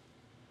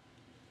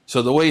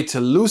 So the way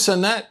to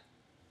loosen that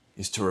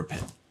is to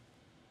repent.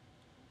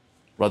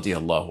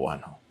 Radiyallahu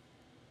anhu.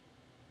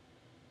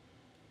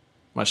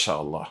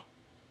 MashaAllah.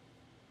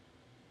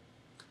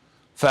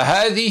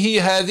 فَهَذِهِ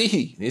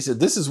هَذِهِ. He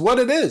said, this is what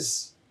it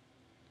is.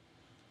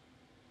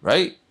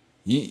 Right?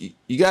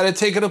 You got to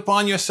take it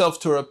upon yourself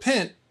to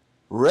repent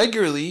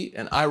regularly,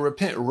 and I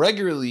repent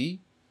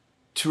regularly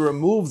to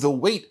remove the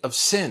weight of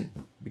sin.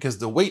 because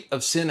the weight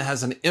of sin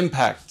has an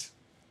impact.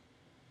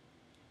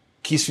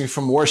 Keeps me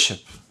from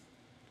worship.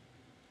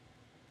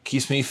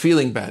 Keeps me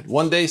feeling bad.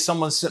 One day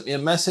someone sent me a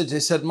message. They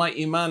said, my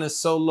iman is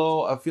so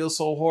low. I feel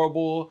so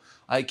horrible.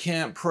 I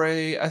can't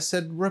pray. I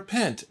said,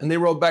 repent. And they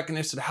wrote back and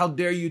they said, how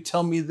dare you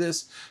tell me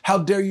this? How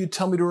dare you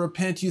tell me to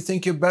repent? You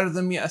think you're better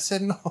than me? I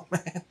said, no,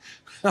 man.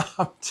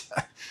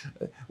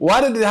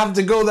 Why did it have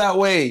to go that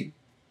way?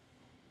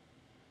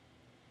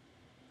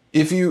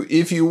 If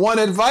you want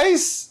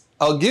advice,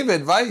 I'll give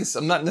advice.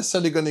 I'm not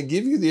necessarily going to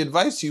give you the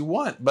advice you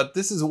want, but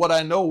this is what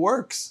I know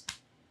works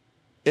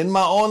in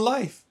my own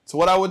life. It's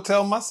what I would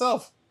tell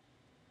myself.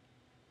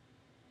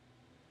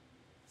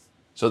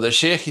 So the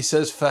Shaykh, he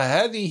says,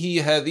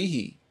 فَهَذِهِ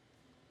هَذِهِ.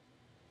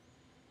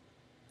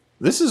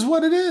 This is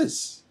what it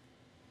is.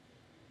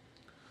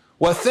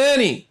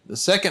 وَثَانِي, the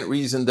second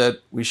reason that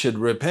we should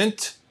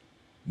repent,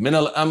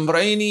 مِنَ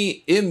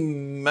الْأَمْرَيْنِ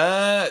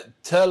إِمَّا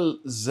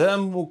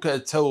تَلْزَمُكَ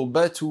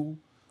تَوْبَةُ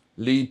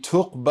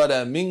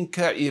لِتُقْبَلَ مِنْكَ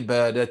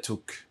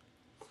عِبَادَتُكَ.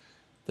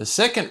 The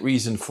second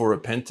reason for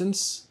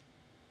repentance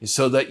is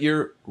so that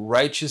your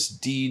righteous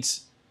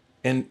deeds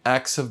and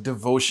acts of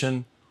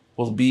devotion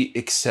will be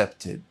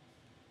accepted.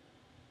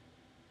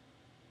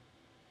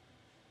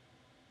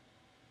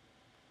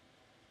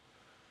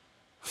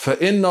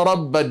 فَإِنَّ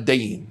رَبَّ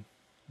الدَّيْنِ.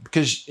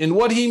 Because in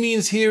what he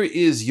means here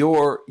is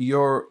your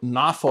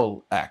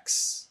nafil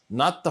acts,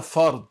 not the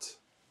fard.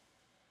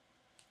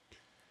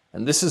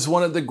 And this is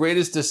one of the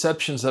greatest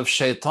deceptions of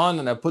shaitan,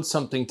 and I put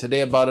something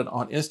today about it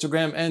on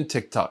Instagram and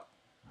TikTok.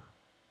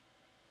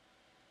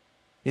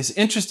 It's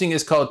interesting,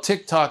 it's called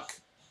TikTok,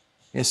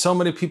 and so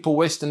many people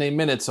wasting their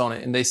minutes on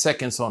it and their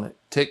seconds on it.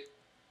 Tick,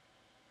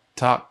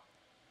 tock,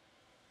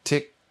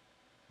 tick,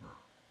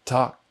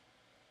 tock.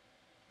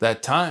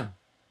 That time.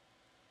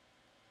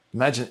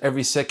 Imagine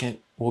every second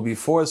will be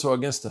for us or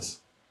against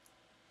us.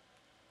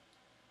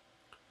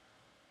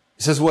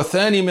 He says,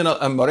 وَثَانِي مِنَ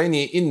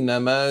الْأَمْرَيْنِ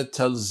إِنَّمَا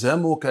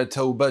تَلْزَمُكَ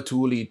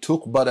تَوْبَةُ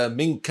لِتُقْبَلَ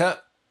مِنْكَ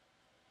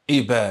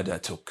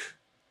عِبَادَتُكَ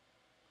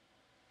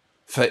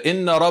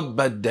فَإِنَّ رَبَّ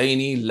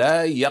الدَّيْنِ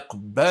لَا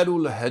يَقْبَلُ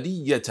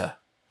الْهَدِيَّةَ.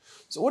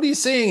 So what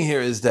he's saying here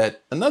is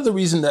that another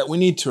reason that we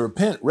need to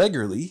repent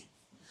regularly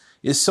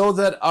is so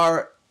that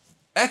our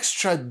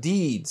extra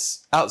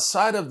deeds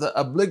outside of the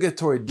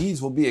obligatory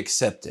deeds will be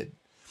accepted.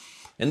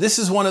 And this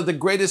is one of the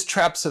greatest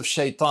traps of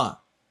shaitan.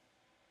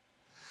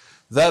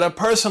 That a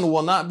person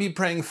will not be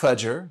praying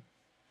Fajr,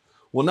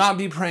 will not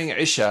be praying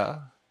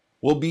Isha,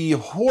 will be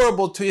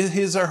horrible to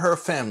his or her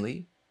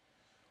family,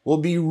 will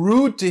be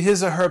rude to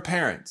his or her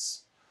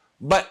parents,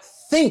 but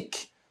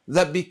think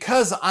that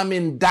because I'm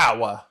in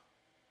da'wah,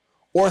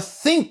 or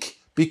think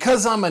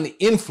because I'm an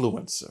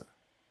influencer,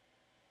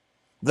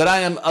 that I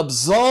am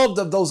absolved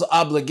of those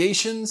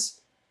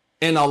obligations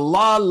and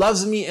Allah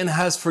loves me and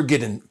has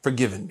forgiven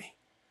me,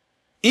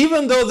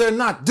 even though they're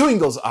not doing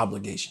those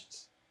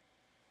obligations.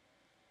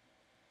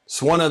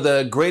 It's one of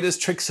the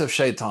greatest tricks of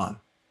shaitan.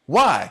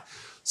 Why?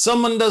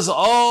 Someone does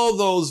all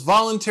those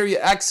voluntary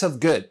acts of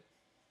good.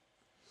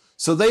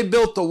 So they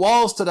built the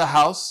walls to the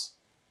house,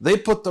 they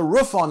put the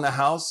roof on the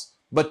house,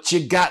 but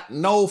you got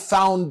no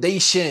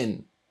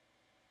foundation.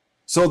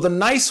 So the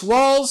nice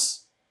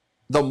walls,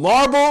 the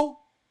marble,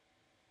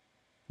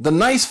 the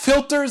nice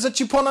filters that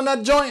you put on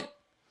that joint,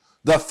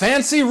 the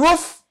fancy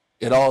roof,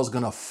 it all is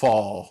going to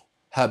fall.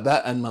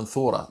 Haba and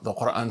manthura, the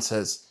Quran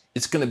says,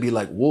 it's going to be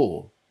like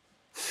wool.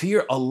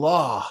 Fear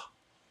Allah.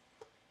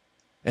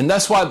 And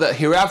that's why the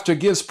hereafter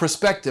gives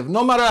perspective.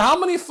 No matter how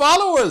many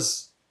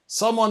followers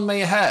someone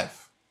may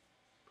have,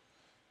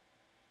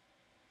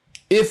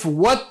 if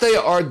what they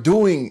are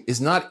doing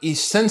is not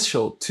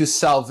essential to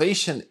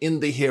salvation in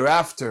the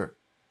hereafter,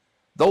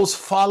 those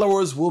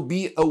followers will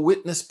be a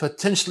witness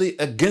potentially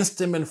against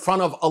them in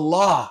front of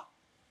Allah.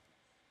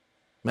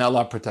 May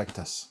Allah protect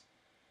us.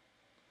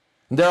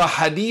 And there are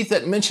hadith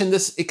that mention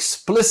this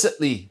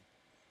explicitly,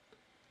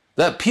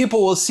 that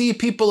people will see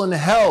people in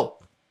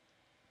hell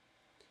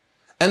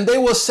and they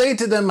will say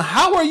to them,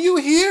 how are you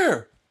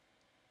here?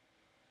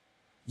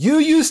 You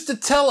used to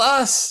tell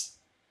us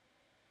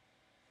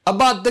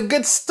about the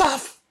good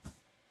stuff.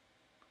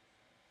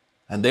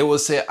 And they will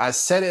say, I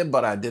said it,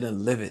 but I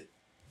didn't live it.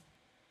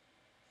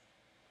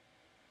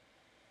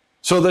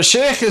 So the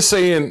Shaykh is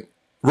saying,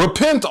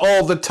 repent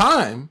all the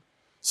time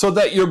so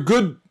that your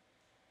good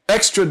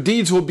extra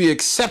deeds will be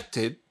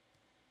accepted.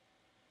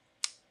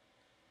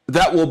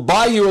 That will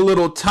buy you a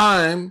little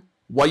time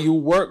while you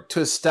work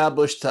to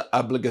establish the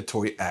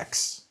obligatory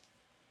acts.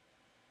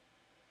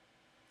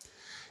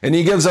 And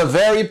he gives a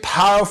very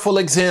powerful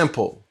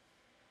example.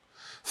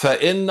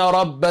 فَإِنَّ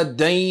رَبَّ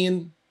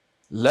الدَّيْنِ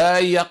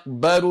لَا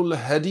يَقْبَلُ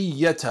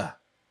الْهَدِيَّةَ.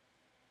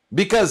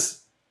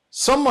 Because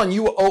someone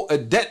you owe a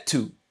debt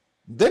to,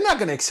 they're not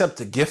going to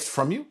accept a gift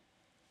from you.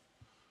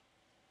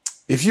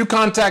 If you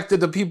contacted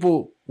the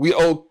people we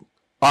owe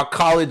our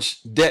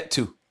college debt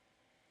to,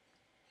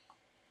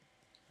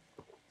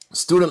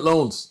 student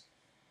loans,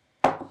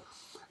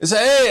 and say,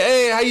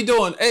 hey, how you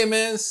doing? Hey,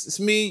 man, it's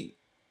me.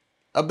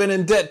 I've been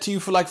in debt to you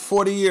for like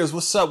 40 years.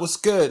 What's up? What's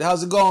good?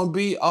 How's it going,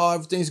 B? Oh,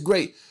 everything's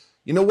great.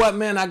 You know what,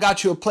 man? I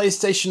got you a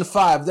PlayStation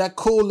 5. That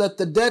cool? Let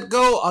the debt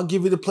go. I'll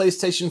give you the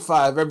PlayStation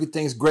 5.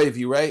 Everything's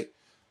gravy, right?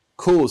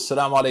 Cool.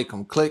 Salam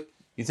alaikum. Click.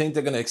 You think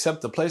they're going to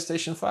accept the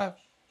PlayStation 5?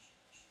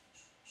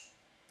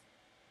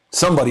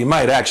 Somebody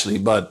might actually,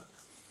 but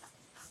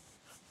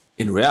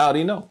in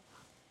reality, no.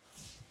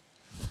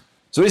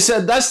 So he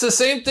said, that's the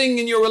same thing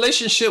in your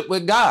relationship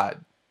with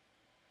God.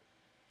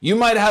 You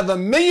might have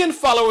 1 million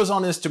followers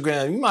on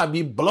Instagram. You might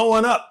be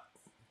blowing up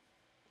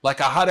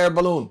like a hot air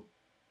balloon.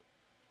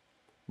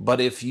 But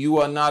if you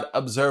are not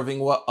observing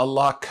what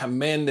Allah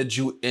commanded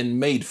you and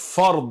made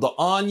fard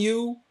on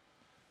you,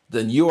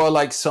 then you are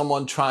like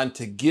someone trying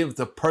to give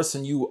the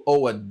person you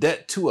owe a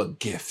debt to a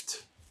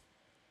gift.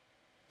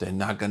 They're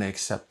not going to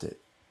accept it.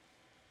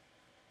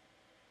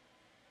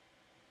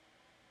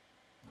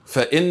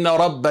 فَإِنَّ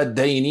رَبَّ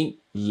الدَّيْنِ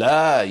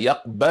لَا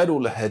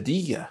يَقْبَلُ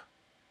الْهَدِيَّةِ.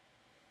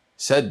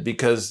 Said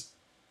because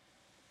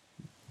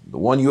the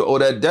one you owe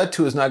that debt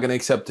to is not going to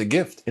accept the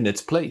gift in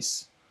its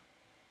place.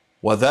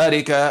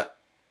 وَذَلِكَ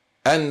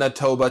أن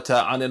التوبة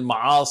عن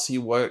المعاصي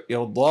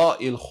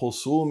وإرضاء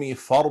الخصوم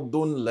فرض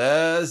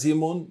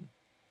لازم.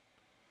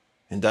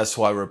 And that's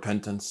why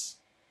repentance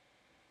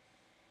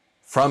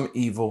from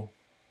evil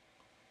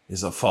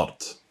is a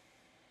fard.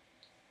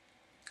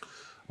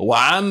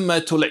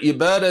 وعامة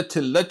العبادة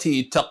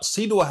التي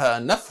تقصدها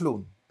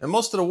نفل. And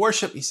most of the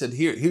worship, he said,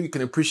 here you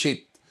can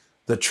appreciate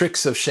the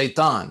tricks of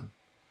shaitan.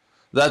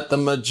 That the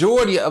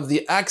majority of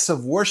the acts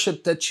of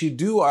worship that you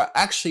do are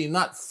actually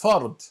not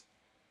fard.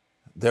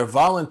 They're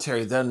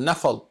voluntary, they're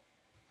nafal.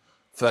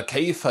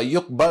 فَكَيْفَ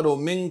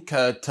يُقْبَلُ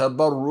مِنْكَ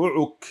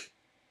تَبَرُّعُكَ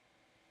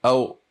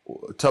أو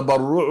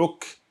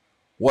تَبَرُّعُكَ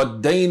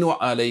وَالدَّيْنُ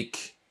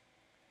عَلَيْكَ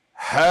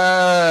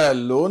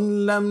حَالٌ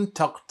لَمْ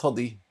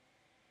تَقْتَضِي.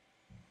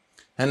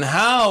 And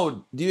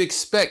how do you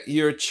expect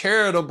your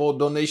charitable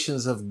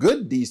donations of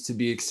good deeds to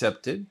be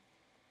accepted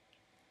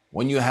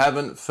when you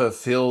haven't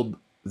fulfilled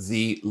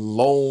the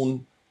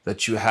loan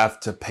that you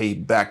have to pay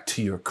back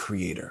to your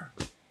Creator?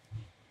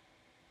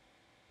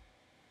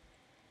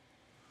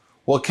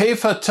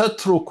 وكيف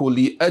تترك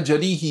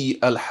لأجله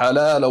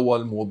الحلال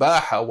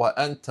والمباح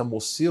وأنت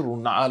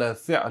مصر على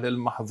فعل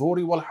المحظور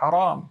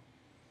والحرام.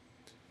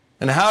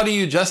 And how do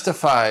you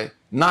justify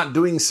not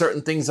doing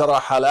certain things that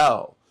are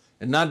halal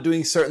and not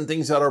doing certain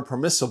things that are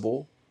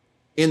permissible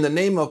in the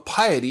name of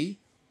piety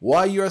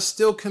while you are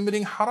still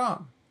committing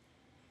haram?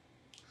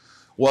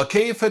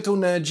 وكيف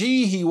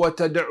تناجيه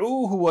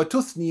وتدعوه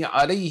وتثني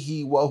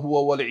عليه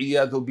وهو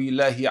والعياذ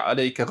بالله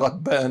عليك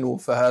غضبان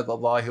فهذا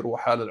ظاهر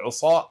حال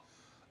العصاة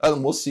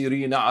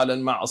المصيرين على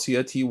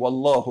المعصية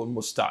والله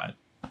المستعان.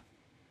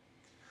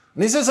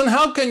 And he says, and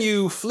how can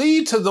you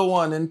flee to the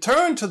one and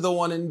turn to the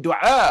one in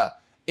dua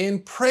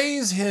and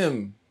praise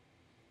him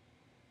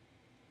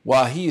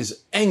while he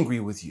is angry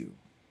with you?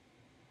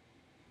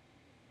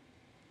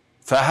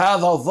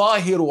 فهذا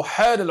ظاهر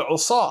حال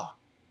العصاة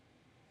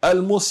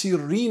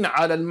المصيرين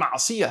على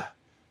المعصية.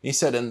 He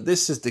said, and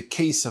this is the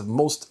case of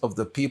most of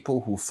the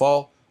people who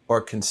fall or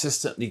are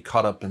consistently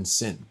caught up in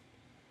sin.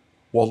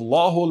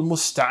 والله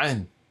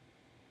المستعان.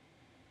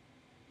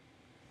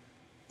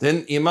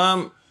 Then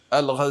Imam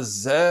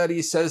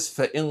Al-Ghazali says,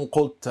 فَإِن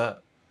قُلْتَ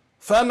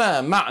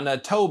فَمَا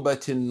مَعْنَى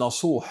تَوْبَةٍ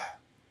النَّصُوحِ.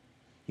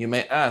 You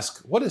may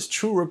ask, what is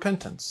true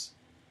repentance?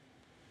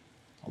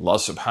 Allah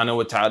subhanahu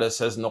wa ta'ala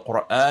says in the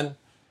Quran,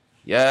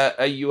 يَا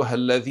أَيُّهَا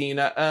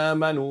الَّذِينَ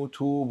آمَنُوا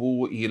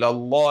تُوبُوا إِلَى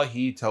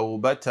اللَّهِ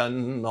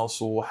تَوْبَةً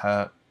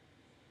نَصُوحًا.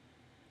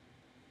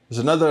 There's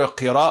another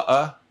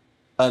qira'ah,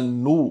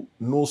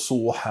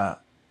 نُصُوحًا.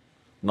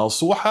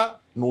 نَصُوحًا,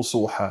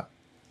 نُصُوحًا.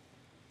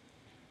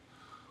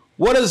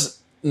 What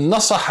does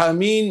nasaha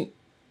mean?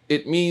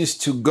 It means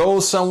to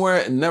go somewhere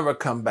and never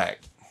come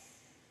back.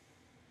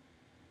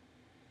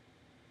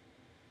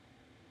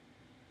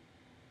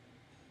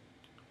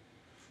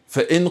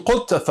 فَإِن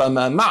قُلْتَ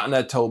فَمَا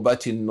مَعْنَى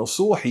تَوْبَةِ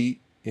النُّصُوحِ.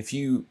 If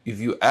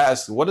you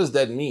ask, what does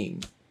that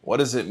mean? What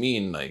does it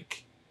mean,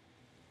 like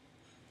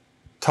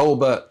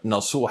tawbah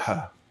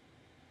nasuha?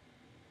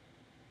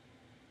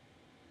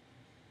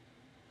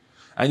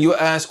 And you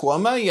ask,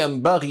 وَمَا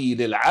يَنْبَغِي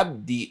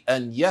لِلْعَبْدِ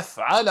أَنْ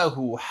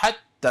يَفْعَلَهُ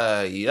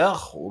حَتَّى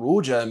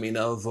يَخْرُجَ مِنَ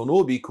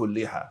الذُّنُوبِ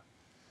كُلِّهَا.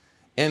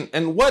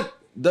 And what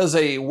does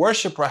a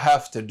worshiper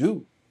have to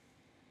do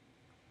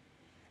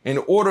in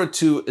order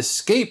to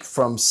escape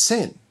from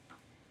sin?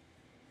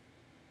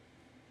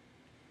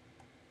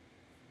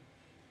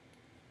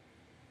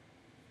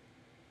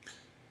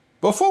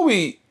 Before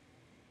we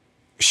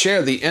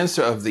share the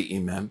answer of the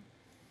Imam,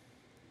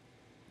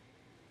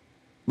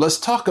 let's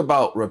talk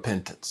about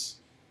repentance.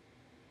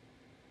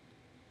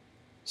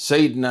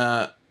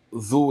 Sayyidina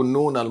Dhu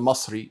Nun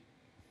al-Masri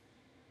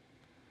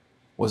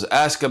was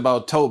asked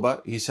about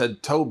Tawbah. He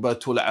said,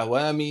 Tawbatul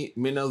awami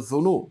min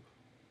al-dhunub.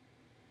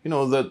 You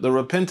know, the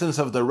repentance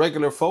of the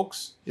regular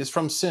folks is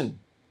from sin.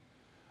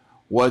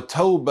 Wa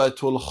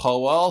tawbatul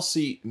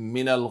khawasi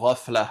min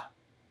al-ghaflah.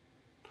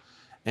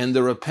 And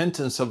the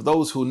repentance of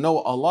those who know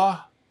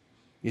Allah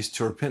is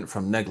to repent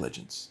from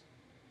negligence.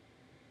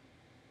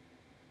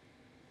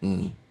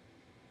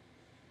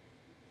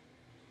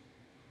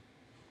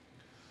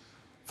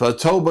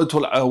 فَتَوْبَةُ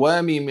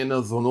الْعَوَامِ مِنَ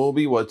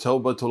الذُّنُوبِ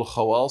وَتَوْبَةُ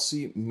الْخَوَاصِ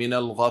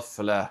مِنَ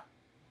الْغَفْلَةِ.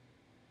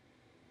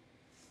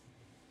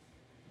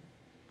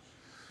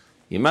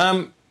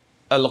 Imam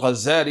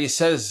Al-Ghazali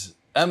says,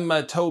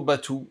 أما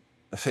توبة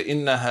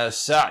فإنها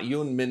سعي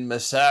من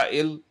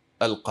مسائل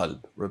القلب.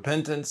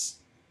 Repentance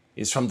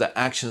is from the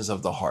actions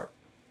of the heart.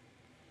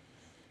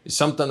 It's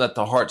something that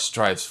the heart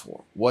strives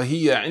for.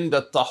 وهي عند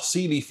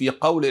التحصيل في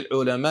قول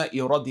العلماء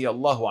رضي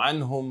الله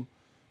عنهم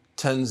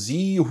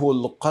تنزيه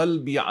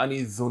القلب عن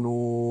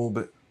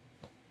الذنوب.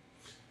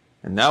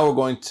 And now we're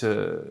going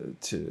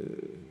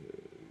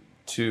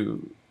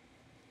to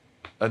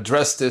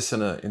address this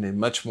in a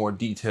much more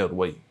detailed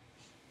way.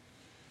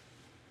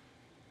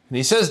 And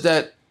he says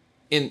that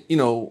in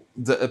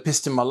the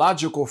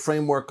epistemological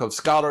framework of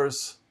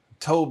scholars,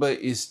 Tawbah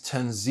is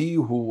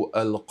tanzihu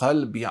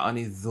al-qalbi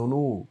ani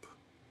dhunub,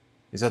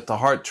 is that the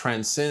heart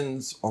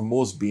transcends or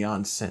moves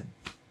beyond sin.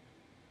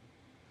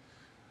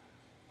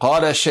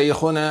 قال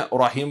شيخنا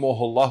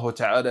رحمه الله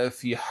تعالى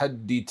في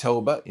حد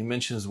توبة. He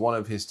mentions one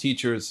of his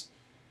teachers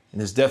in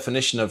his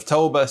definition of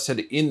Tawbah, said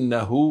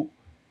إنه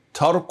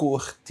ترك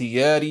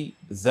اختيار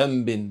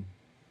ذنب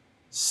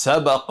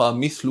سبق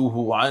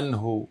مثله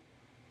عنه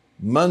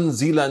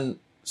منزلا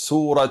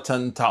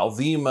سورة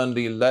تعظيما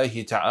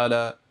لله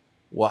تعالى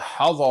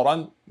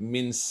وحذرا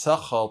من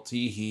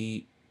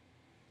سخطه.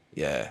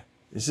 Yeah,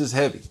 this is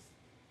heavy.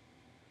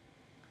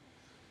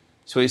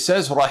 So he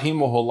says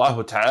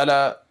rahimahullah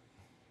ta'ala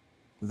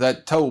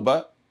that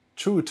tawbah,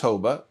 true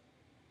tawbah,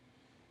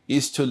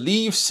 is to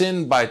leave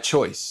sin by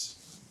choice.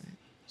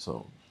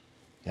 So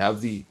you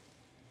have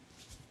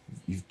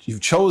you've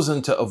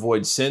chosen to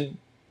avoid sin,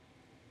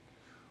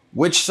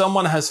 which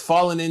someone has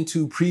fallen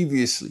into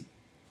previously,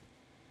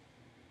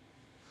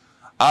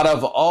 out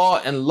of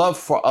awe and love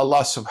for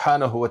Allah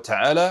subhanahu wa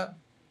ta'ala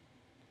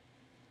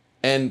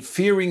and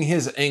fearing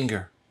His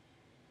anger.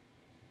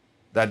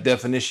 That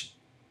definition.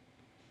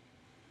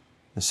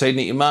 And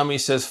Sayyidina Imami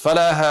says,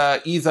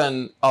 فَلَهَا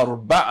إِذًا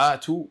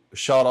أَرْبَعَةُ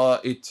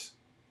شَرَائِطٍ.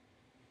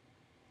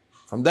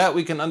 From that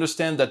we can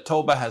understand that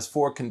Tawbah has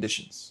 4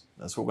 conditions.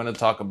 That's what we're going to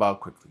talk about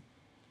quickly.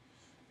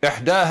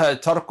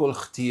 إحداها ترك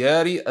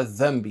الاختيار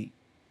الذنب.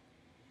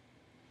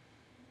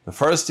 The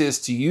first is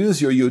to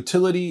use your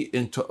utility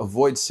and to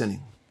avoid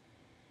sinning.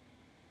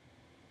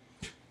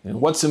 And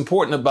what's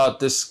important about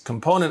this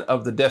component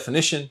of the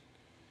definition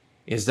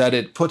is that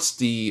it puts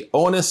the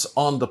onus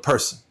on the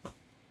person.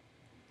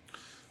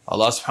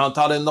 Allah subhanahu wa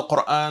ta'ala in the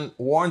Quran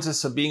warns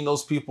us of being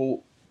those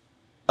people,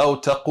 أو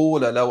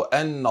تقول لو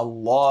أن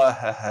الله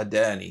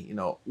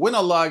هداني. When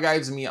Allah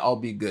guides me, I'll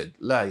be good.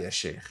 La ya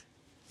shaykh.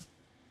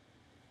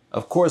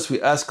 Of course, we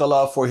ask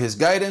Allah for His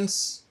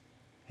guidance,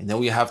 and then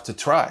we have to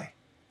try.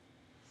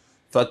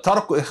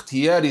 فَتَرْكُ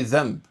اخْتِيَارِ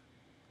ذَنْبِ.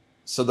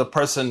 So the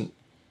person,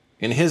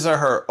 in his or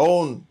her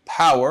own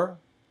power,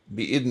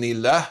 بِإِذْنِ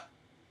اللَّهِ,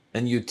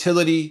 and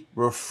utility,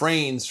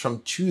 refrains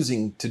from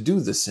choosing to do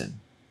the sin.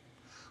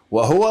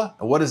 وَهُوَ,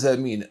 what does that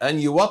mean?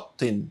 أَنْ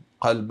يُوَطِّنْ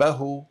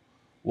قَلْبَهُ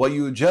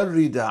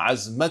وَيُجَرِّدَ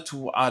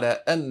عَزْمَتُهُ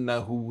عَلَى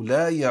أَنَّهُ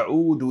لَا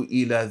يَعُودُ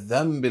إِلَى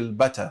ذَنْبِ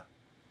الْبَتَةِ.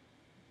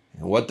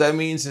 And what that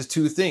means is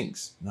 2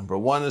 things. Number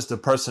 1 is the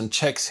person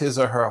checks his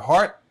or her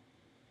heart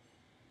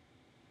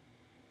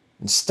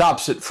and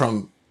stops it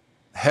from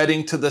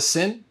heading to the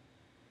sin,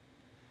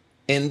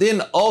 and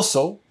then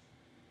also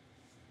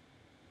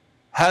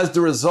has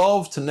the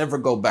resolve to never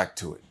go back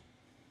to it.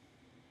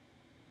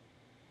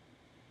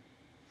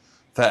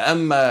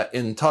 فَأَمَّا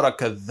إِن تَرَكَ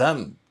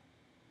الذَّنْبَ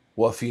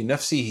وَفِي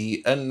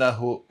نَفْسِهِ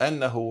أَنَّهُ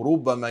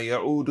رُبَّمَا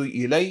يَعُودُ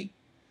إِلَيْهِ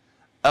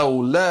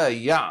أَوْ لَا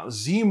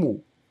يَعْزِمُ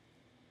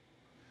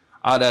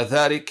على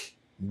ذلك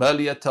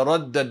بل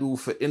يتردد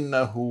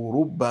فإنه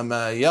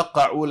ربما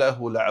يقع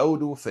له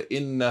العود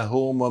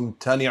فإنه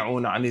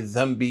ممتنع عن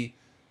الذنب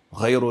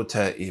غير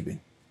تائب.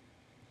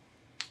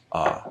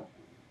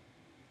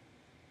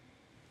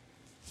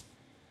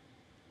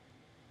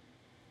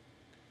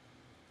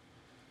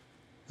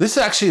 This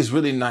actually is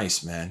really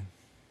nice, man.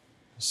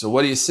 So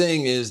what he's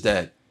saying is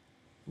that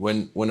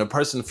when a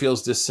person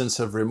feels this sense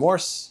of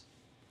remorse,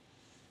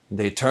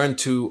 they turn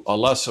to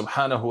Allah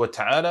subhanahu wa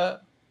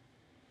ta'ala,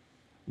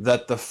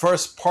 that the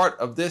first part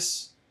of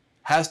this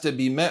has to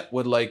be met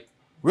with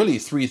really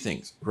 3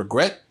 things.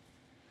 Regret.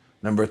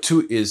 Number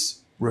 2 is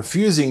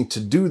refusing to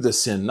do the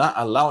sin, not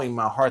allowing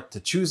my heart to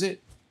choose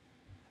it.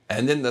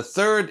 And then the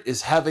third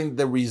is having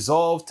the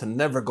resolve to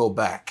never go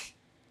back.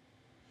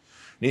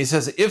 And he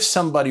says, if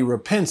somebody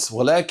repents,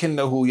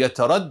 وَلَكِنَّهُ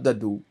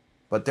يَتَرَدَّدُ,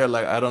 but they're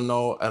like, I don't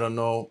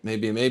know,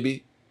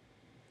 maybe.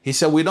 He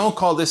said, we don't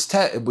call this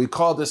ta'ib, we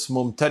call this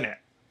mumtani'.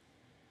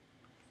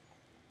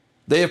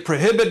 They have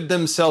prohibited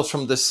themselves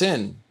from the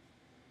sin,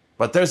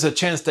 but there's a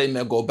chance they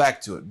may go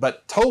back to it.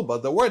 But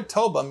tawbah, the word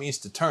tawbah means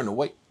to turn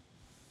away.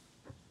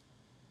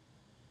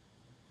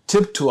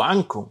 Tibtu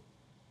ankum.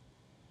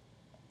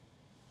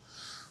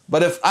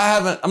 But if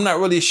I'm not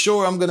really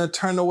sure, I'm going to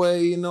turn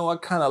away, I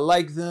kind of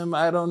like them,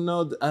 I don't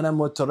know, and I'm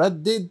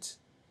mutaraddid.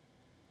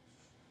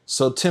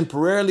 So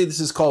temporarily,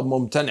 this is called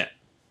mumtani'.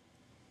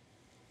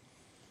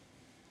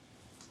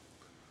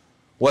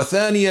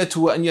 وثانية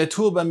أن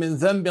يتوب من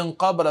ذنب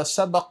قبل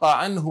سبق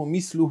عنه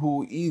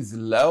مثله إذ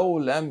لو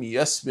لم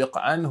يسبق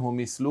عنه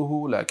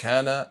مثله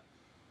لكان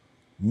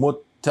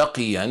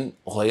متقيا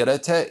غير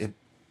تائب.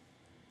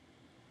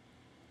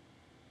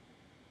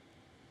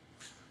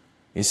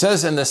 He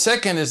says, and the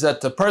second is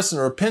that the person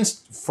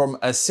repents from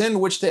a sin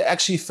which they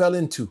actually fell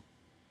into.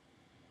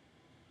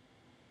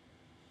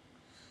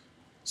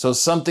 So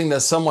something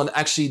that someone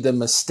actually the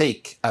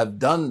mistake, I've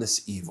done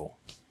this evil.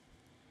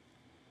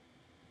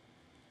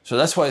 So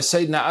that's why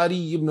Sayyidina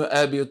Ali ibn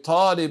Abi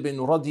Talib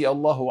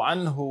radiyallahu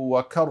anhu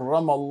wa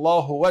karrama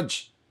Allahu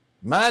wajh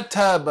ma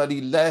taba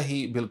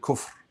lillahi bil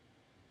kufr.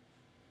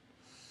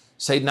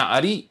 Sayyidina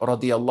Ali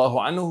radiyallahu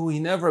anhu, he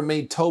never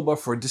made tawbah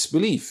for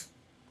disbelief.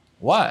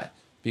 Why?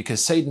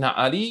 Because Sayyidina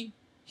Ali,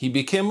 he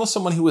became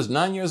Muslim when he was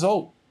 9 years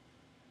old.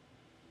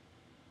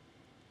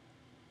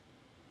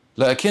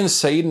 لكن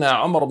سيدنا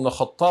عمر بن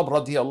الخطاب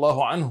رضي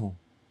الله عنه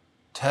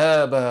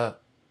تاب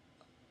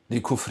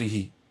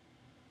لكفره.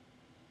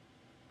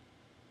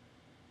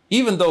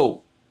 Even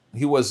though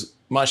he was,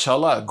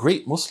 mashallah, a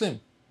great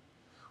Muslim,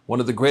 one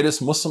of the greatest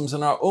Muslims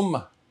in our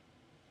ummah,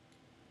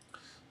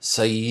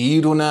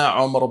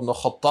 Sayyiduna Umar ibn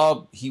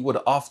Khattab, he would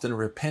often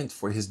repent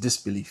for his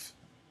disbelief.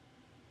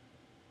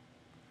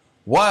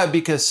 Why?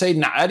 Because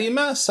Sayyidina Ali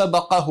ma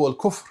sabaqahu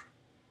al-kufr.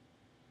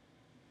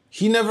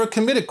 He never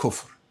committed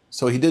kufr,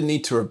 so he didn't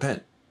need to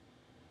repent.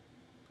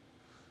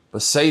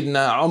 But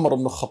Sayyidina Umar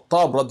ibn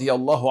Khattab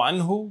radiyallahu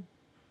anhu,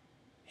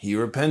 he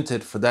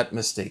repented for that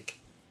mistake.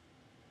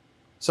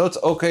 So it's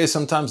okay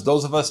sometimes,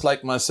 those of us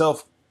like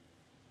myself,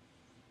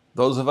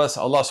 those of us,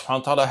 Allah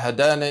subhanahu wa ta'ala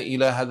hadana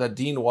ila hadha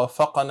deen wa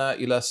faqana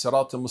ila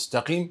sirat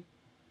mustaqim.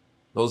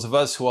 Those of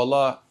us who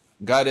Allah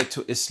guided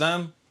to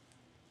Islam,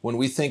 when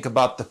we think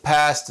about the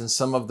past and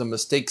some of the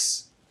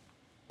mistakes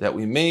that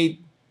we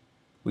made,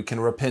 we can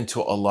repent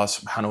to Allah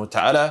subhanahu wa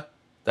ta'ala.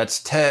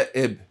 That's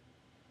ta'ib.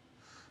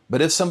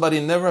 But if somebody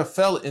never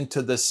fell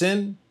into the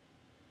sin,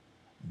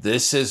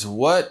 this is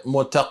what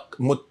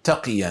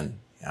muttaqiyan.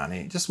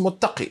 يعني just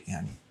muttaqi.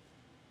 يعني.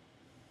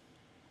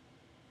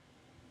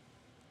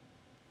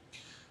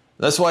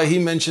 That's why he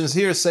mentions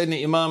here,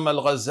 Sayyidina Imam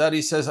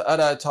al-Ghazali says,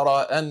 ألا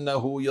ترى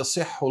أنه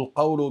يصح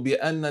القول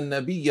بأن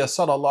النبي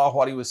صلى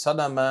الله عليه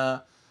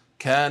وسلم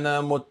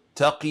كان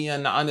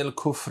متقيا عن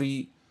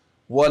الكفر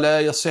ولا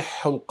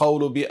يصح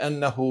القول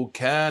بأنه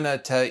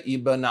كان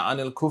تائبا عن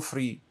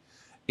الكفر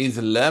إذ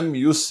لم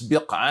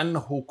يسبق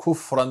عنه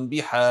كفرا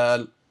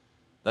بحال.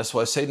 That's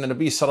why Sayyidina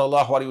Nabi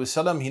sallallahu alayhi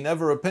wasallam, he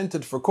never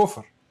repented for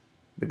kufr,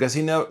 because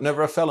he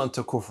never fell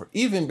into kufr,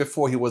 even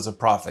before he was a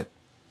prophet.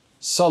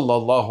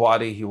 Sallallahu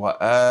alayhi wa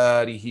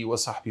alihi wa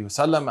sahbihi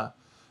wasallam.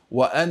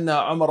 وأن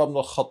عمر بن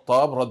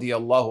الخطاب رضي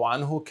الله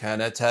عنه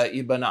كان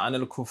تائبا عن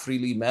الكفر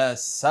لما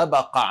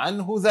سبق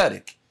عنه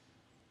ذلك.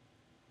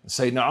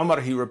 Sayyidina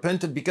Umar, he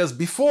repented because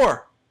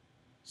before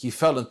he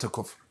fell into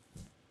kufr.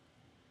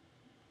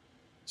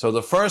 So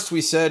the first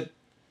we said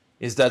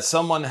is that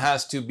someone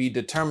has to be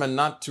determined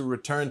not to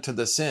return to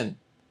the sin.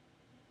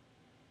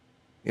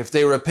 If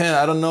they repent,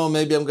 I don't know,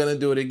 maybe I'm going to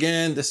do it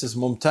again, this is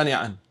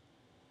mumtani'an.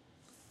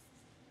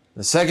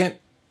 The second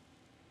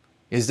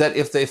is that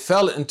if they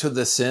fell into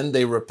the sin,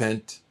 they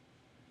repent.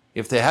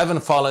 If they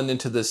haven't fallen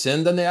into the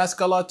sin, then they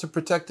ask Allah to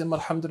protect them,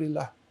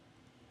 alhamdulillah.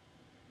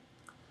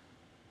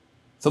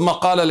 ثم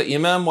قال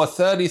الإمام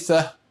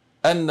والثالثة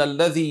أن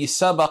الذي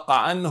سبق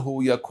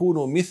عنه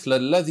يكون مثل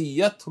الذي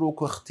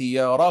يترك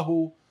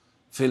اختياره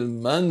في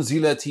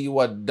المنزلة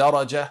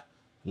والدرجة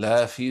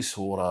لا في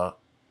سورة.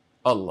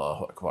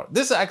 Allahu Akbar.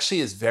 This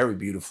actually is very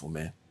beautiful,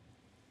 man.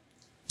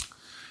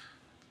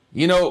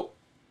 You know,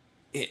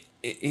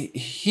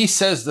 he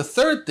says the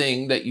third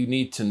thing that you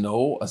need to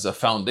know as a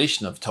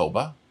foundation of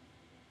Tawbah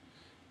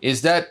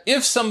is that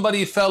if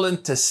somebody fell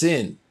into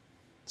sin,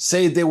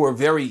 say they were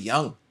very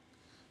young,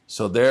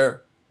 so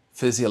their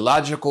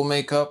physiological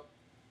makeup,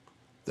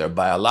 their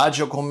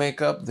biological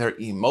makeup, their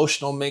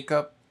emotional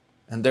makeup,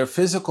 and their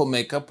physical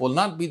makeup will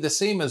not be the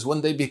same as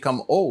when they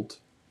become old.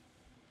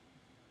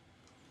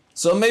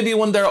 So maybe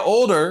when they're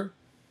older,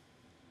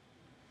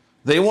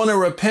 they want to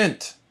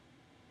repent.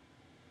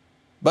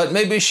 But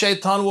maybe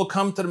shaitan will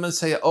come to them and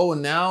say, oh,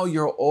 now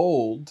you're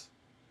old.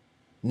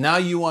 Now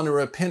you want to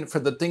repent for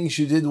the things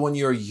you did when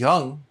you're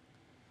young.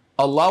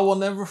 Allah will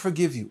never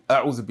forgive you.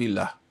 A'udhu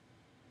billah.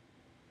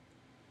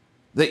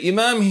 The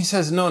Imam, he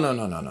says, no.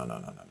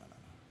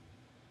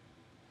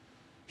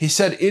 He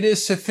said, it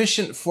is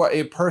sufficient for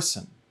a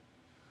person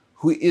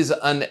who is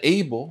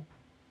unable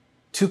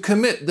to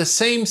commit the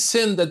same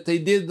sin that they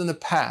did in the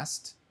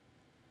past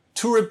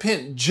to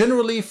repent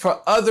generally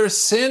for other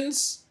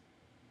sins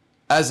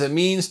as a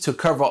means to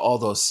cover all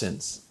those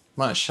sins.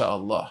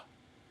 MashaAllah.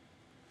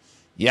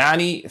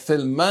 يعني في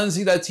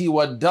المنزلة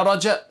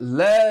والدرجة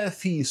لا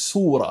في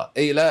صورة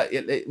أي لا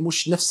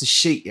مش نفس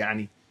الشيء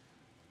يعني.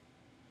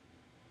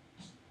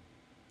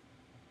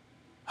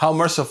 How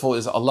merciful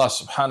is Allah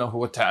subhanahu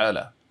wa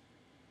ta'ala.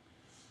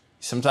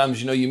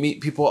 Sometimes, you meet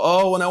people,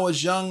 oh, when I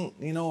was young,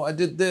 I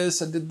did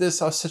this,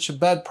 I was such a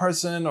bad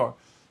person, or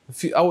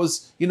I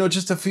was,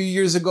 just a few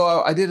years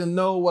ago, I didn't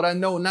know what I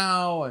know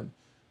now, and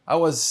I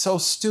was so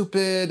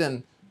stupid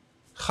and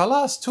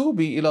خلاص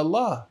توبي إلى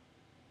الله.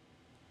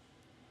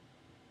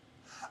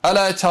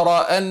 ألا ترى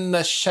أن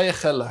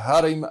الشيخ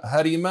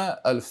الهرم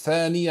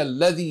الفاني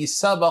الذي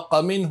سبق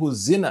منه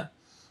الزنا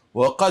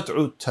وقطع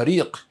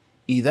الطريق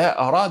إذا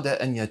أراد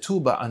أن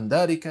يتوب عن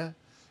ذلك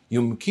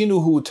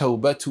يمكنه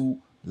توبة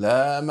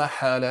لا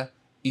محالة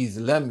إذ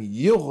لم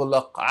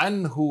يغلق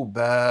عنه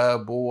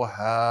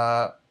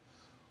بابها.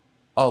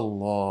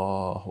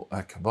 Allahu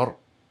Akbar.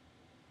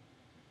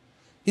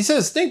 He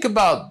says, think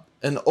about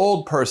an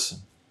old person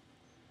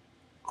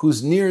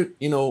who's near,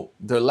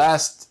 their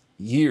last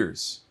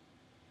years.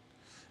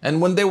 And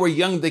when they were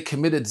young, they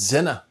committed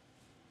zina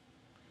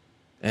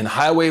and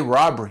highway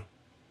robbery.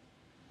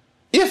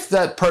 If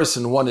that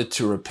person wanted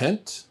to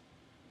repent,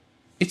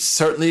 it's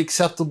certainly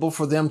acceptable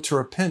for them to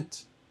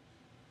repent,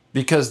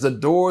 because the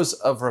doors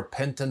of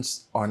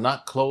repentance are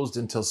not closed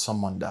until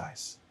someone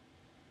dies.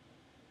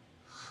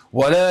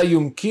 وَلَا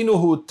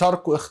يُمْكِنُهُ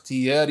تَرْكُ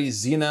اخْتِيَارِ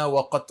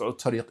الزِّنَا وَقَطْعُ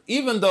الطَّرِيقِ.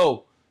 Even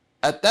though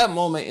at that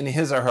moment in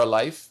his or her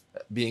life,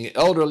 being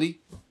elderly,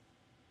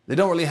 they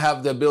don't really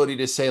have the ability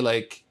to say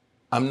like,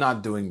 I'm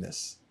not doing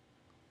this.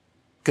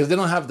 Because they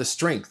don't have the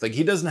strength. Like,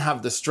 he doesn't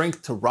have the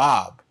strength to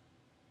rob.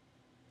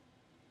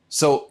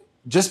 So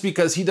just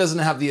because he doesn't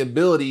have the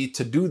ability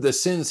to do the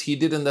sins he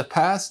did in the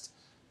past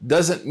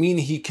doesn't mean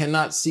he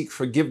cannot seek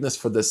forgiveness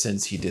for the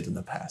sins he did in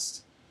the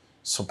past.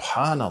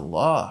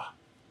 Subhanallah.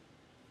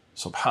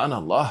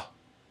 Subhanallah.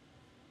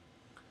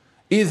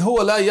 إِذْ هُوَ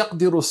لَا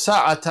يَقْدِرُ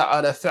السَّاعَةَ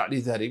عَلَى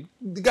فِعْلِ ذَلِكَ.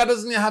 God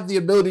doesn't have the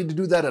ability to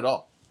do that at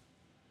all.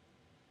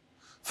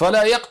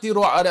 فَلَا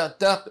يَقْدِرُ عَلَى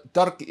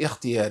تَرْكِ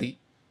اخْتِيَارِ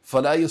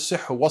فَلَا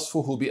يُصِحُّ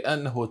وَصْفُهُ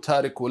بِأَنَّهُ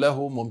تَارِكُ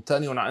لَهُ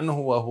مُمْتَنِعٌ عَنْهُ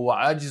وَهُوَ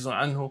عَاجِزٌ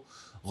عَنْهُ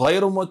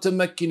غَيْرُ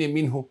مُتَمَكِّنٍ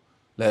مِنْهُ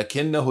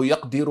لكنه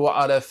يقدر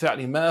على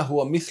فعل ما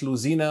هو مثل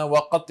زنا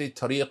وقطع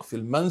الطريق في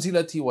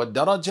المنزلة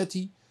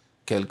والدرجة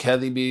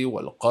كالكذب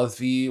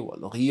والقذف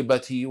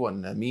والغيبة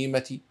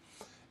والنميمة،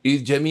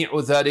 إذ جميع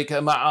ذلك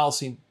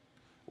معاصٍ،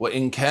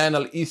 وإن كان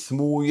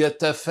الإثم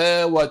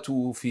يتفاوت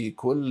في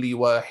كل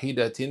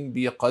واحدة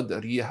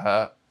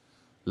بقدرها،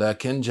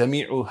 لكن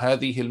جميع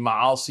هذه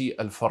المعاصي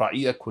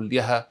الفرعية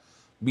كلها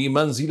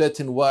بمنزلة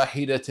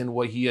واحدة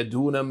وهي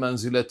دون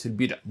منزلة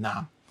البدع.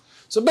 نعم.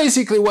 So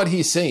basically what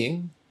he's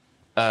saying,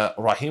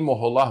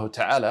 rahimahullah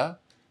ta'ala,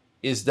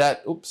 is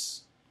that,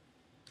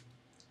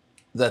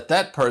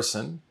 that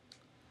person,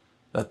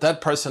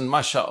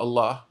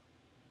 mashallah,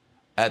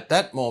 at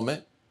that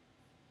moment,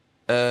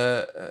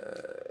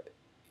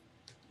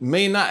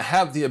 may not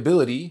have the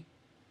ability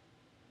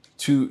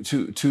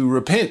to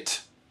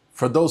repent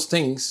for those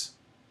things.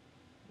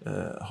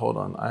 Hold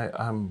on,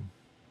 I'm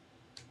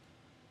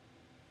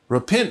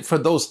repent for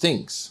those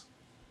things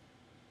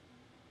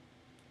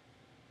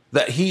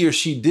that he or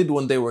she did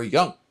when they were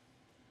young.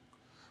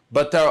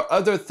 But there are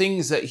other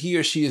things that he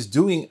or she is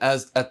doing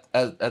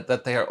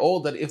that they are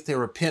old, that if they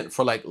repent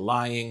for, like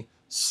lying,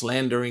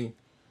 slandering,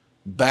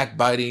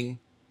 backbiting,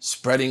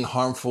 spreading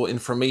harmful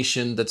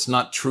information that's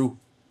not true,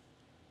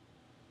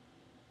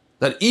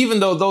 that even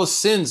though those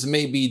sins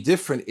may be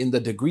different in the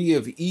degree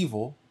of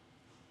evil,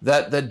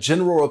 that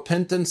general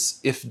repentance,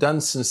 if done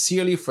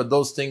sincerely for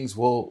those things,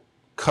 will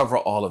cover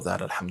all of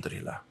that,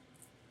 alhamdulillah.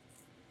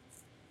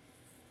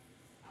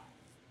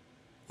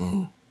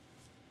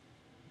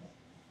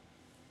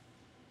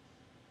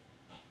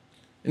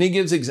 And he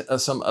gives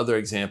some other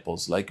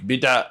examples, like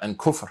bid'ah and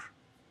kufr.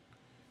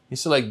 He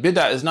said, like,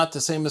 bid'ah is not the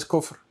same as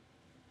kufr.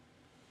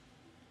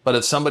 But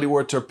if somebody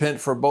were to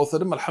repent for both of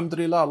them,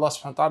 alhamdulillah, Allah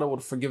subhanahu wa ta'ala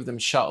would forgive them,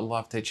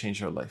 inshaAllah, if they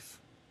change their life.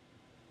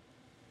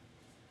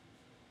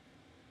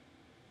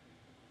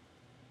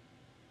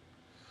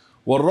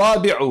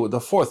 والرابع, the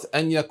fourth,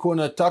 أن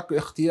يكون ترك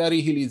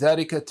اختياره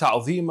لذلك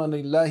تعظيما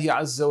لله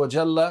عز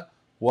وجل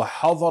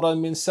وحذرا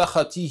من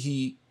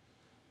سخطه.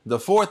 The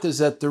fourth is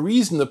that the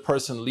reason the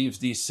person leaves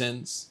these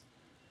sins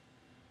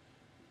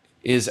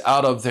is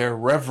out of their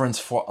reverence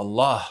for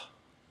Allah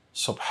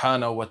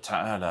subhanahu wa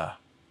ta'ala.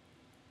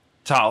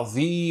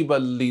 تعظيما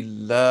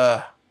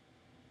لله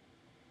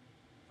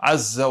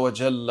عز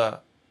وجل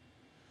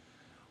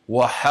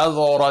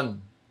وحذرا,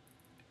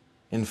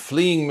 in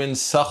fleeing من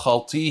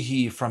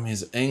سخطه, from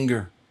his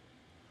anger,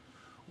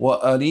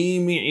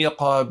 وأليم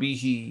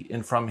عقابه,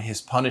 and from his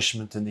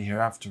punishment in the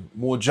hereafter,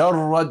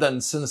 مجردا,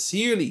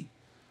 sincerely,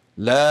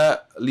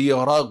 لا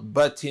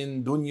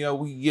لرغبة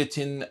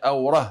دنيوية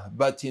أو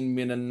رهبة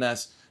من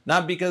الناس,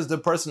 not because the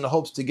person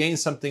hopes to gain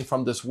something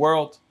from this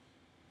world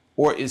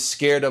or is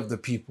scared of the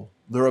people.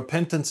 The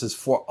repentance is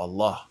for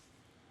Allah.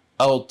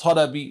 أو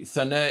طلب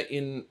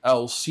ثناء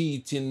أو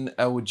صيت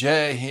أو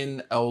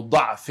جاه أو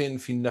ضعف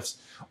في النفس,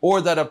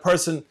 or that a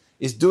person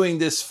is doing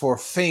this for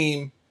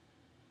fame,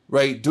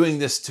 right? Doing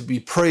this to be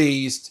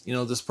praised.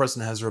 This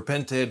person has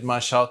repented,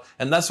 mashallah.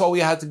 And that's why we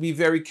have to be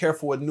very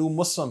careful with new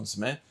Muslims,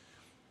 man.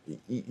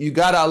 You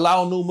got to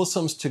allow new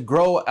Muslims to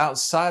grow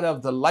outside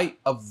of the light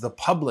of the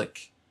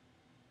public.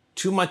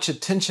 Too much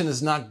attention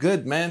is not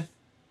good, man.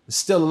 There's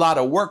still a lot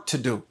of work to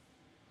do,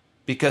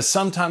 because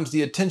sometimes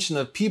the attention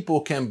of people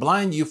can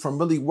blind you from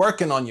really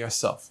working on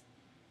yourself.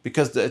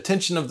 Because the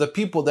attention of the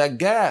people, that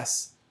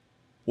gas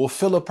will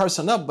fill a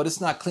person up, but it's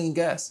not clean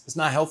gas. It's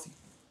not healthy.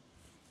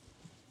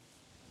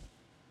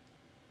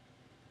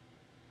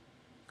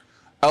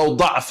 Al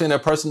da'fin, a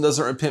person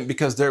doesn't repent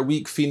because they're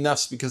weak, fi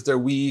nafs, because they're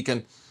weak,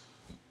 and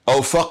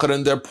al faqr,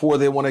 and they're poor,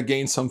 they want to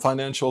gain some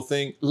financial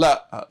thing. La,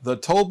 the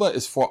tawbah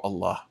is for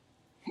Allah.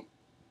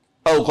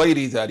 Al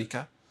ghayri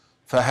dhalika,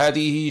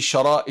 fahadihi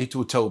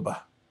shara'itu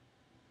tawbah.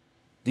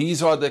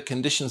 These are the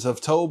conditions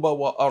of tawbah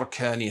wa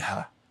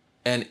arkaniha,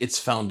 and its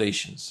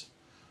foundations.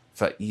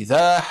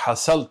 فإذا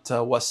حصلت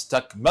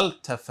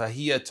واستكملت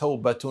فهي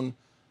توبة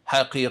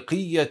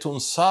حقيقية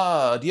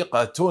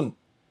صادقة.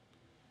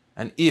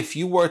 And if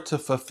you were to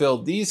fulfill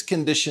these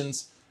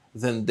conditions,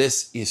 then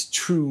this is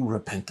true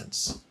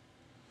repentance.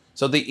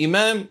 So the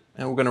Imam,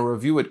 and we're going to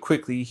review it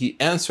quickly, he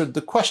answered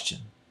the question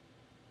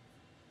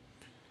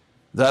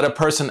that a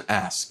person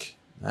asked.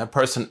 That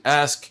person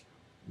asked,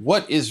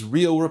 what is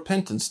real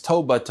repentance?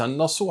 Tawbatan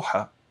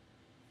nasuha.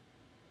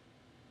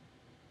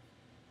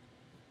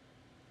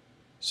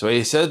 So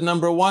he said,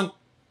 number one,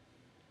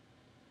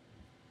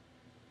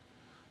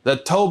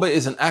 that tawbah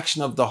is an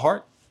action of the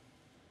heart.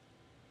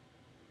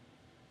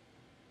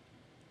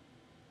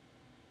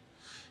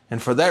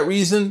 And for that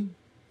reason,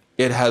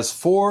 it has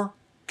 4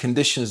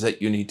 conditions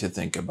that you need to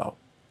think about.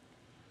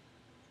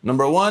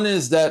 Number one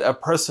is that a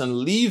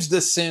person leaves the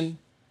sin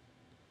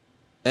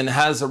and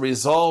has a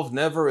resolve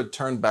never to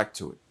return back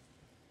to it.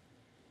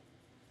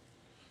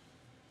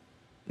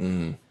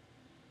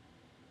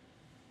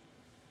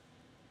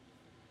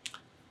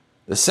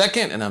 The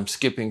second, and I'm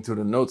skipping through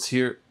the notes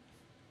here,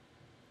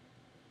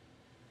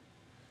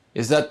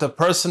 is that the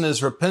person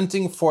is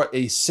repenting for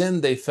a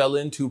sin they fell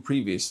into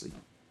previously.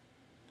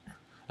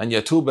 أن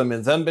يتوب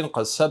من ذنب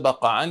قد سبق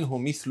عنه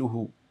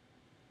مثله.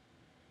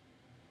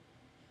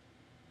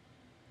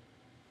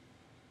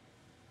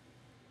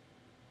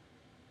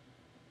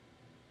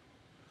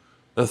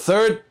 The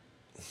third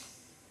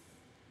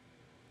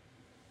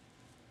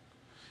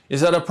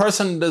is that a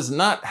person does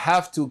not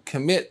have to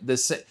commit the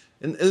sin.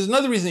 And there's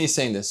another reason he's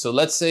saying this. So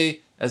let's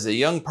say as a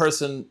young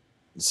person,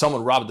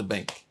 someone robbed the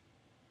bank.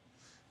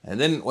 And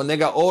then when they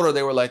got older,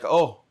 they were like,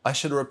 oh, I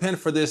should repent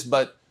for this,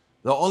 but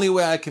the only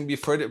way I can be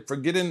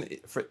forgiven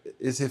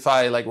is if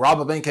I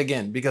rob a bank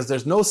again, because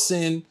there's no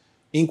sin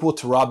equal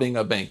to robbing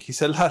a bank. He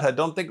said, I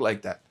don't think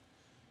like that.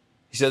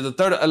 He said, the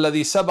third,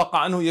 الذي سبق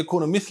عنه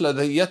يكون مثل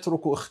ذي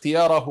يترك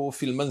اختياره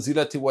في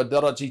المنزلة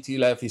والدرجة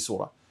لا في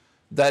سورة.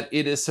 That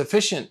it is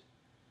sufficient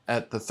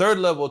at the third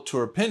level to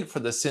repent for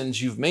the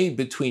sins you've made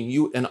between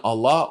you and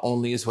Allah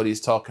only, is what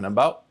he's talking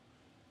about.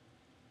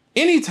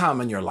 Any time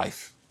in your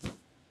life.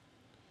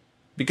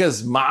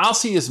 Because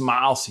ma'asi is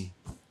ma'asi.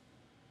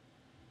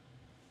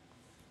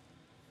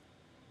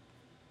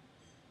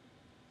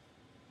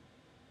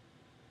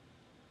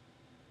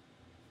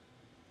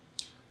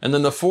 And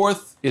then the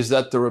fourth is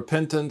that the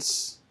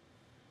repentance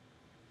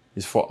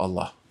is for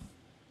Allah.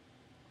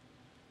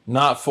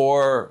 Not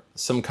for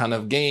some kind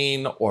of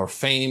gain or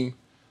fame,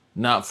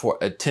 not for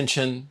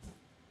attention,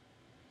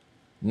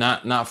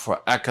 not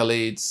for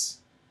accolades,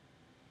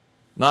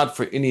 not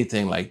for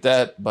anything like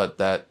that, but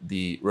that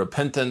the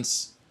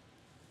repentance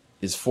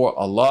is for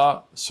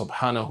Allah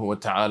subhanahu wa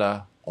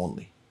ta'ala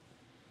only.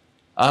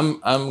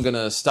 I'm going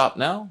to stop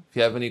now. If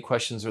you have any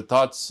questions or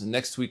thoughts,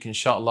 next week,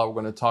 inshallah,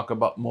 we're going to talk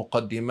about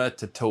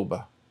muqaddimat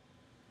at-tawbah.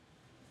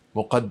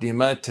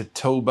 Muqaddimat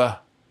at-tawbah.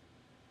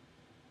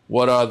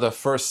 What are the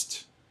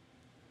first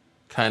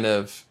kind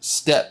of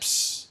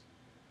steps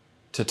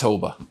to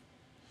tawbah?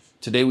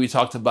 Today we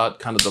talked about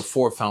kind of the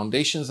 4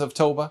 foundations of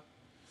tawbah,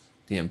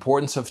 the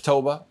importance of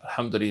tawbah,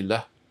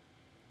 alhamdulillah.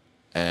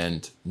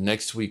 And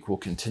next week we'll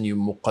continue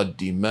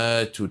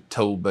muqaddimatu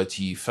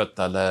tawbati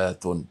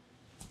fatalatun.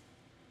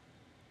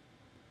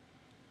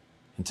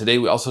 And today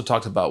we also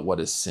talked about what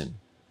is sin.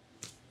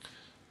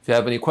 If you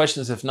have any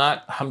questions, if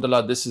not,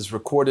 alhamdulillah, this is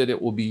recorded. It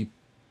will be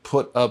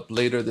put up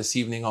later this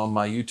evening on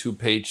my YouTube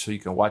page, so you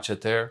can watch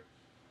it there,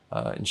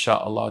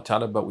 inshallah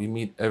ta'ala. But we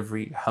meet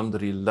every,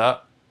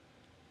 alhamdulillah,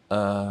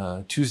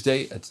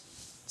 Tuesday at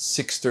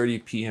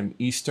 6:30 p.m.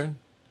 Eastern.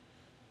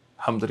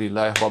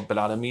 Alhamdulillah Rabbil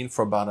Alameen,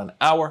 for about an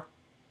hour.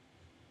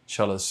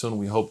 Inshallah, soon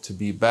we hope to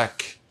be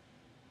back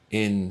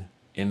in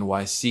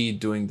NYC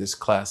doing this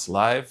class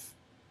live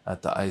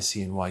at the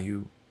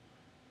ICNYU,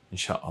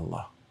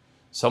 inshallah.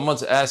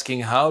 Someone's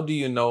asking, how do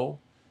you know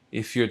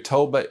if your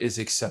tawbah is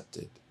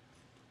accepted?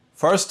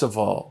 First of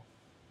all,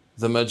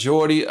 the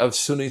majority of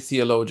Sunni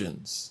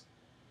theologians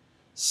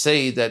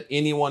say that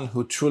anyone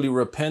who truly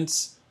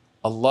repents,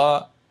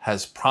 Allah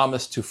has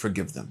promised to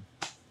forgive them.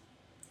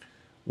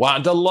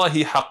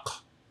 Wa'dallahi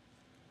haqq.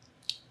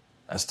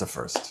 That's the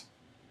first.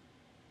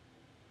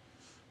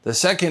 The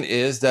second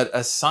is that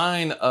a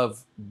sign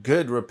of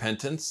good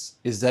repentance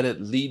is that it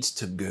leads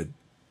to good.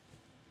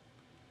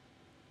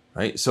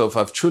 Right? So if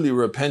I've truly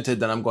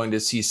repented, then I'm going to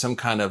see some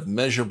kind of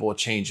measurable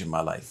change in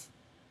my life.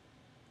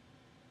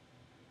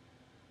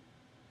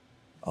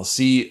 I'll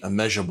see a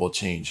measurable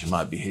change in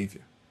my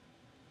behavior.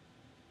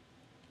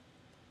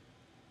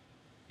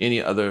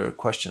 Any other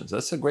questions?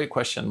 That's a great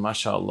question,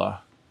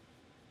 mashallah.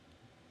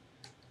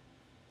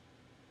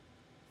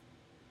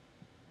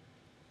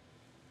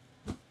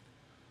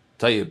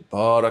 طيب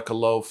بارك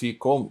الله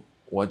فيكم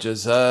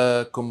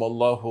وجزاكم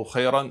الله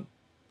خيرا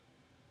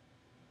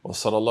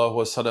وصلى الله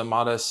وسلم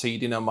على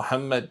سيدنا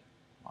محمد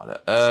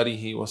وعلى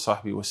آله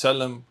وصحبه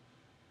وسلم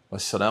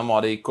والسلام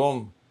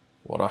عليكم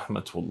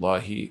ورحمة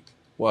الله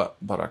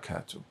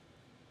وبركاته.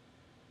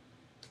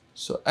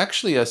 So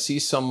actually I see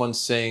someone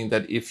saying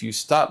that if you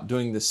stop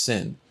doing the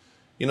sin,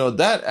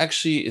 that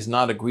actually is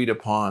not agreed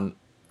upon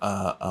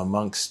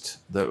amongst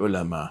the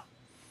ulama.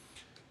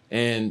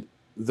 And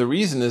the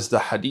reason is the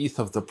hadith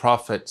of the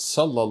Prophet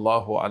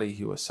sallallahu alaihi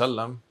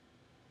wasallam,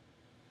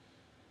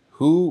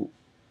 who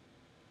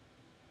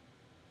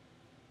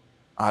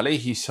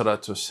alayhi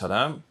salatu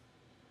wasalam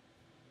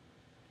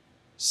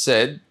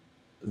said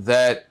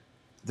that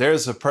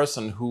there's a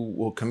person who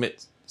will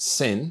commit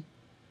sin,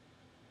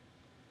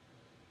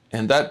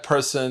 and that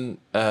person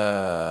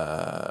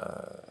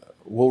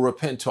will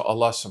repent to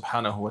Allah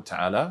subhanahu wa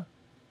ta'ala.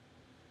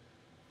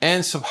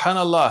 And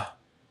subhanallah,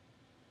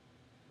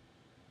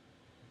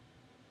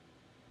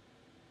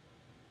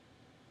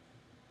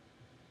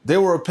 they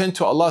will repent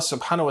to Allah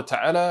subhanahu wa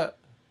ta'ala,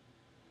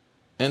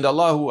 and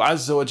Allah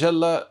azza wa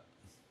jalla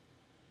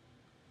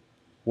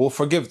will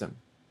forgive them.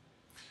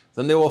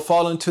 Then they will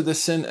fall into the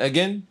sin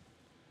again,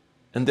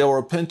 and they will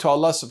repent to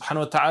Allah subhanahu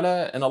wa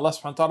ta'ala, and Allah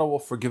subhanahu wa ta'ala will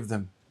forgive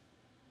them.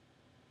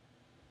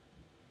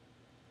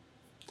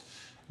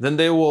 Then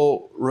they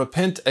will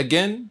repent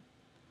again,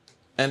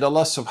 and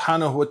Allah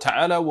subhanahu wa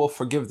ta'ala will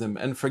forgive them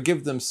and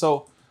forgive them.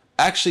 So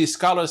actually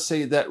scholars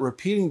say that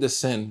repeating the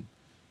sin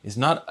is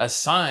not a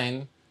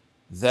sign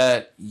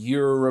that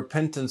your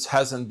repentance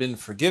hasn't been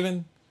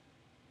forgiven,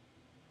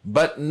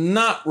 but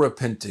not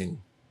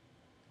repenting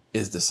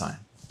is the sign.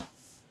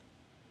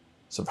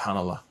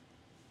 Subhanallah.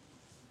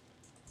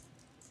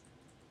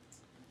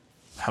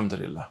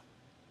 Alhamdulillah.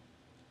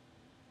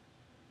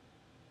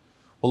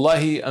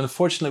 Wallahi,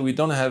 unfortunately, we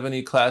don't have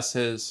any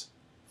classes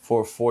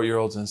for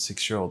 4-year-olds and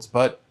 6-year-olds,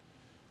 but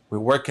we're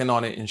working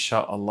on it,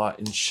 inshallah,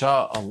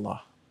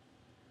 inshallah.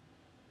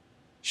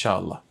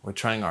 Inshallah, we're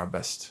trying our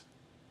best.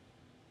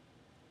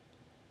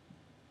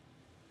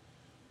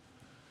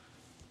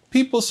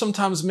 People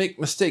sometimes make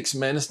mistakes,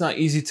 man. It's not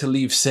easy to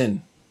leave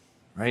sin,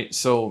 right?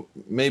 So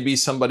maybe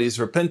somebody's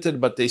repented,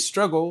 but they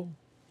struggle,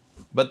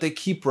 but they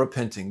keep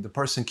repenting. The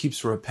person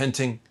keeps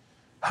repenting.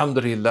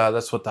 Alhamdulillah,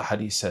 that's what the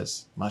hadith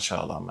says.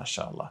 MashaAllah,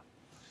 MashaAllah.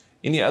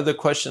 Any other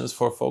questions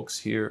for folks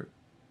here?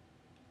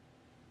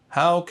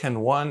 How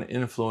can one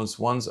influence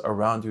ones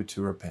around you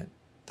to repent?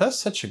 That's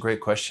such a great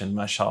question,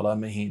 MashaAllah,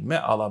 Maheen. May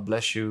Allah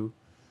bless you.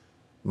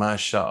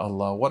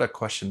 MashaAllah, what a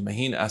question.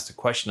 Maheen asked the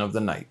question of the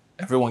night.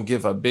 Everyone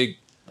give a big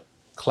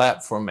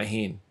clap for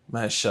Maheen.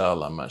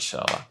 MashaAllah,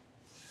 MashaAllah.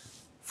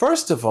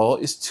 First of all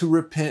is to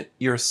repent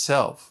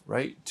yourself,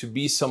 right? To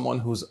be someone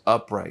who's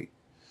upright.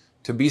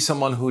 To be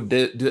someone who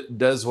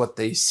does what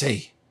they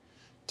say.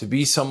 To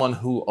be someone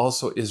who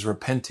also is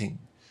repenting.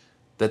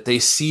 That they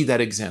see that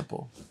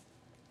example.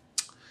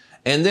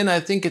 And then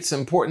I think it's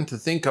important to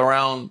think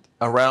around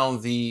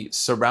the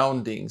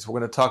surroundings. We're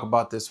going to talk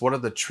about this. What are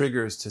the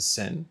triggers to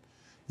sin?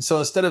 And so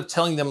instead of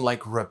telling them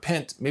like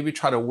repent, maybe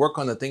try to work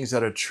on the things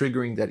that are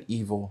triggering that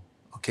evil.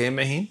 Okay,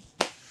 Maheen?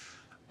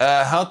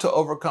 How to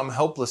overcome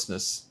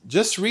helplessness.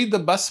 Just read the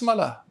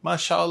basmala.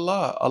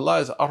 MashaAllah. Allah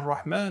is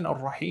Ar-Rahman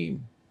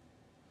Ar-Rahim.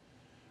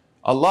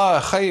 Allah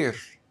khair.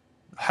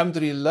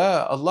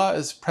 Alhamdulillah. Allah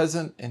is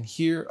present and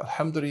here.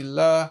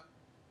 Alhamdulillah.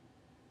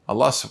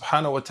 Allah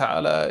subhanahu wa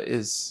ta'ala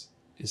is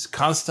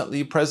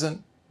constantly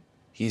present.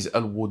 He's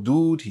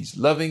al-wudud. He's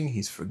loving.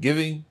 He's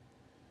forgiving.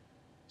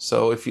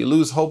 So if you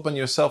lose hope in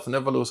yourself,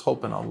 never lose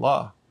hope in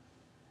Allah.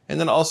 And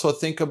then also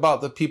think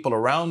about the people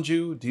around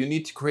you. Do you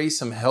need to create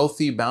some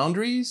healthy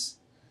boundaries?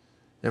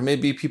 There may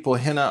be people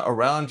hina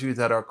around you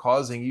that are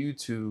causing you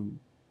to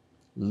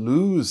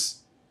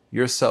lose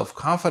your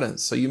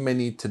self-confidence. So you may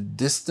need to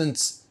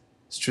distance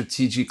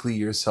strategically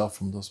yourself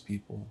from those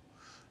people.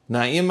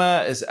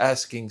 Naima is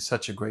asking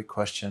such a great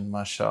question,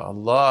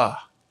 MashaAllah.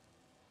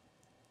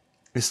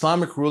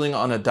 Islamic ruling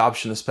on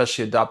adoption,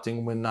 especially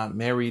adopting when not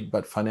married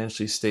but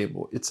financially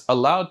stable. It's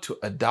allowed to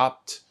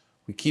adopt.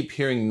 We keep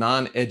hearing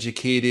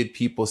non-educated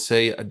people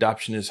say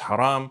adoption is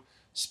haram.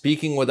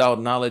 Speaking without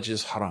knowledge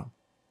is haram.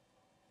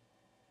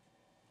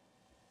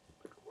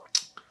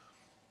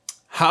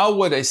 How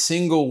would a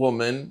single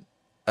woman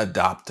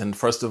adopt? And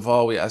first of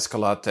all, we ask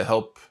Allah to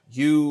help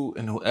you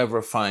and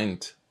whoever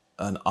find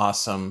an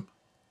awesome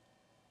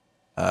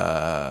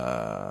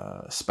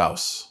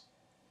spouse.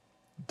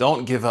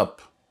 Don't give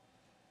up.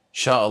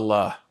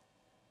 Insha'Allah.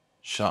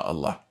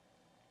 Insha'Allah.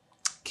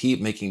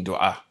 Keep making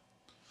dua.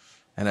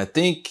 And I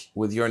think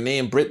with your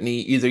name,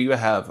 Brittany, either you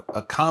have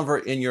a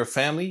convert in your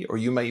family or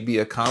you might be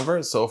a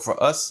convert. So for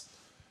us,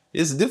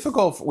 it's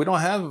difficult. We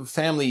don't have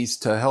families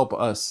to help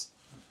us.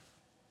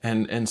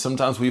 And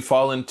sometimes we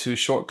fall into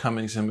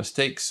shortcomings and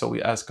mistakes. So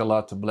we ask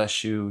Allah to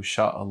bless you,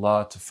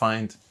 insha'Allah, to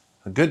find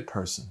a good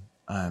person.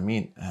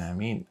 Ameen,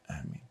 ameen,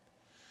 ameen.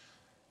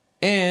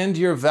 And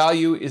your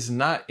value is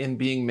not in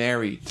being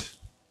married,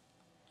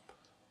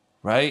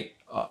 right?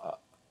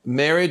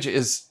 Marriage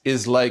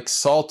is like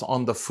salt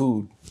on the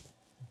food.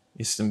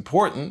 It's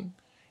important.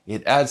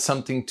 It adds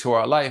something to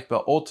our life,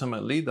 but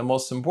ultimately the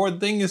most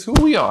important thing is who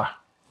we are.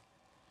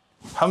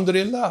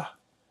 Alhamdulillah.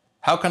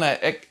 How can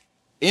I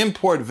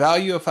import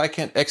value if I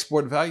can't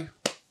export value?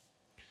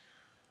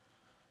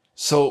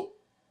 So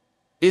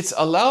it's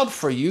allowed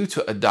for you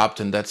to adopt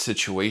in that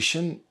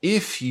situation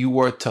if you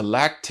were to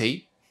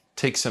lactate,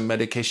 take some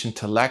medication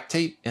to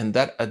lactate, and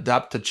that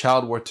adopted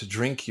child were to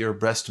drink your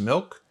breast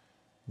milk,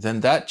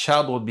 then that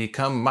child will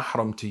become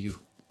mahram to you.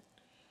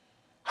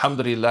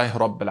 Alhamdulillah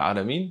Rabbil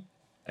Alameen.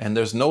 And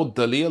there's no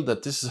dalil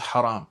that this is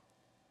haram.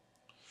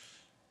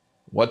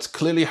 What's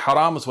clearly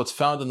haram is what's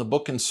found in the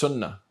book and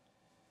sunnah.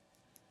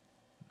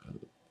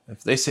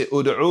 If they say,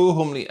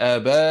 أُدْعُوهُمْ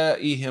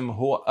لِآبَائِهِمْ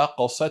هُوَ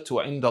أَقْسَطُ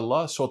عِنْدَ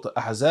اللَّهِ, Surah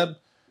Al-Ahzab,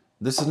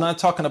 this is not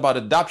talking about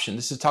adoption.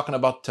 This is talking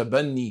about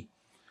tabanni.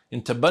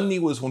 And tabanni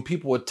was when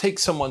people would take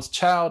someone's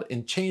child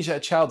and change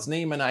that child's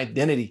name and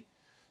identity.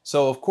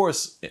 So of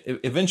course,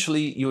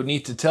 eventually you would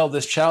need to tell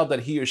this child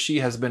that he or she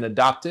has been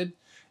adopted.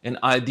 And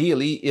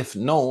ideally, if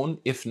known,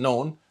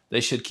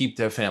 they should keep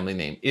their family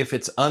name. If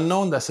it's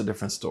unknown, that's a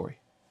different story.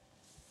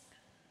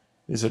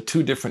 These are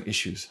two different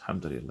issues,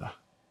 alhamdulillah.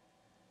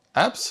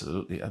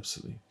 Absolutely,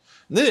 absolutely.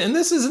 And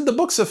this is in the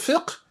books of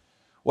fiqh.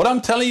 What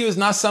I'm telling you is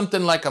not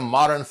something like a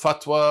modern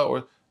fatwa,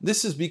 or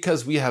this is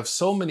because we have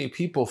so many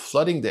people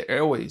flooding the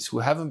airways who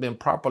haven't been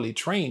properly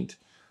trained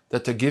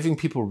that they're giving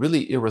people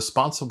really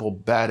irresponsible,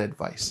 bad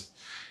advice.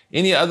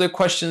 Any other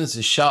questions,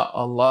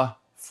 inshallah,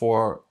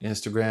 for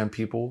Instagram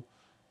people?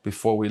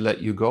 Before we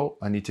let you go,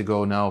 I need to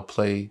go now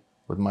play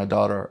with my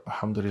daughter.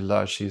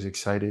 Alhamdulillah, she's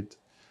excited.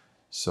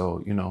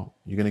 So, you're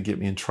going to get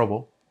me in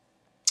trouble.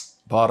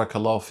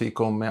 Barakallahu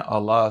feekum. May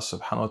Allah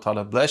subhanahu wa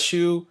ta'ala bless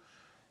you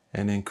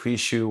and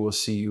increase you. We'll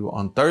see you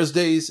on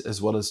Thursdays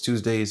as well as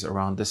Tuesdays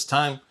around this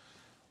time.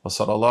 Wa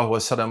sallallahu wa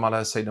sallam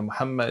ala Sayyidina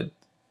Muhammad.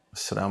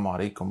 Assalamu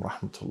alaikum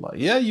rahmatullah.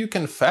 Yeah, you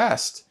can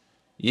fast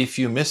if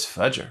you miss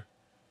Fajr.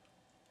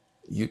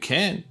 You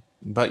can,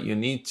 but you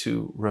need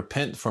to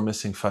repent for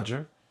missing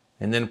Fajr.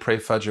 And then pray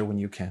Fajr when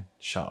you can,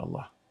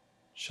 inshallah.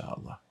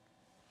 Inshallah.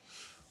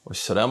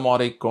 Wassalamu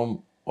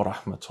alaikum wa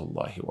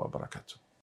rahmatullahi wa barakatuh.